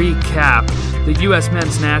we recap the U.S.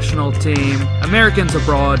 men's national team, Americans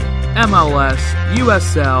abroad, MLS,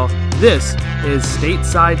 USL. This is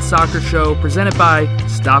Stateside Soccer Show presented by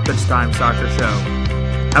Stoppage Time Soccer Show.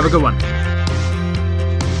 Have a good one.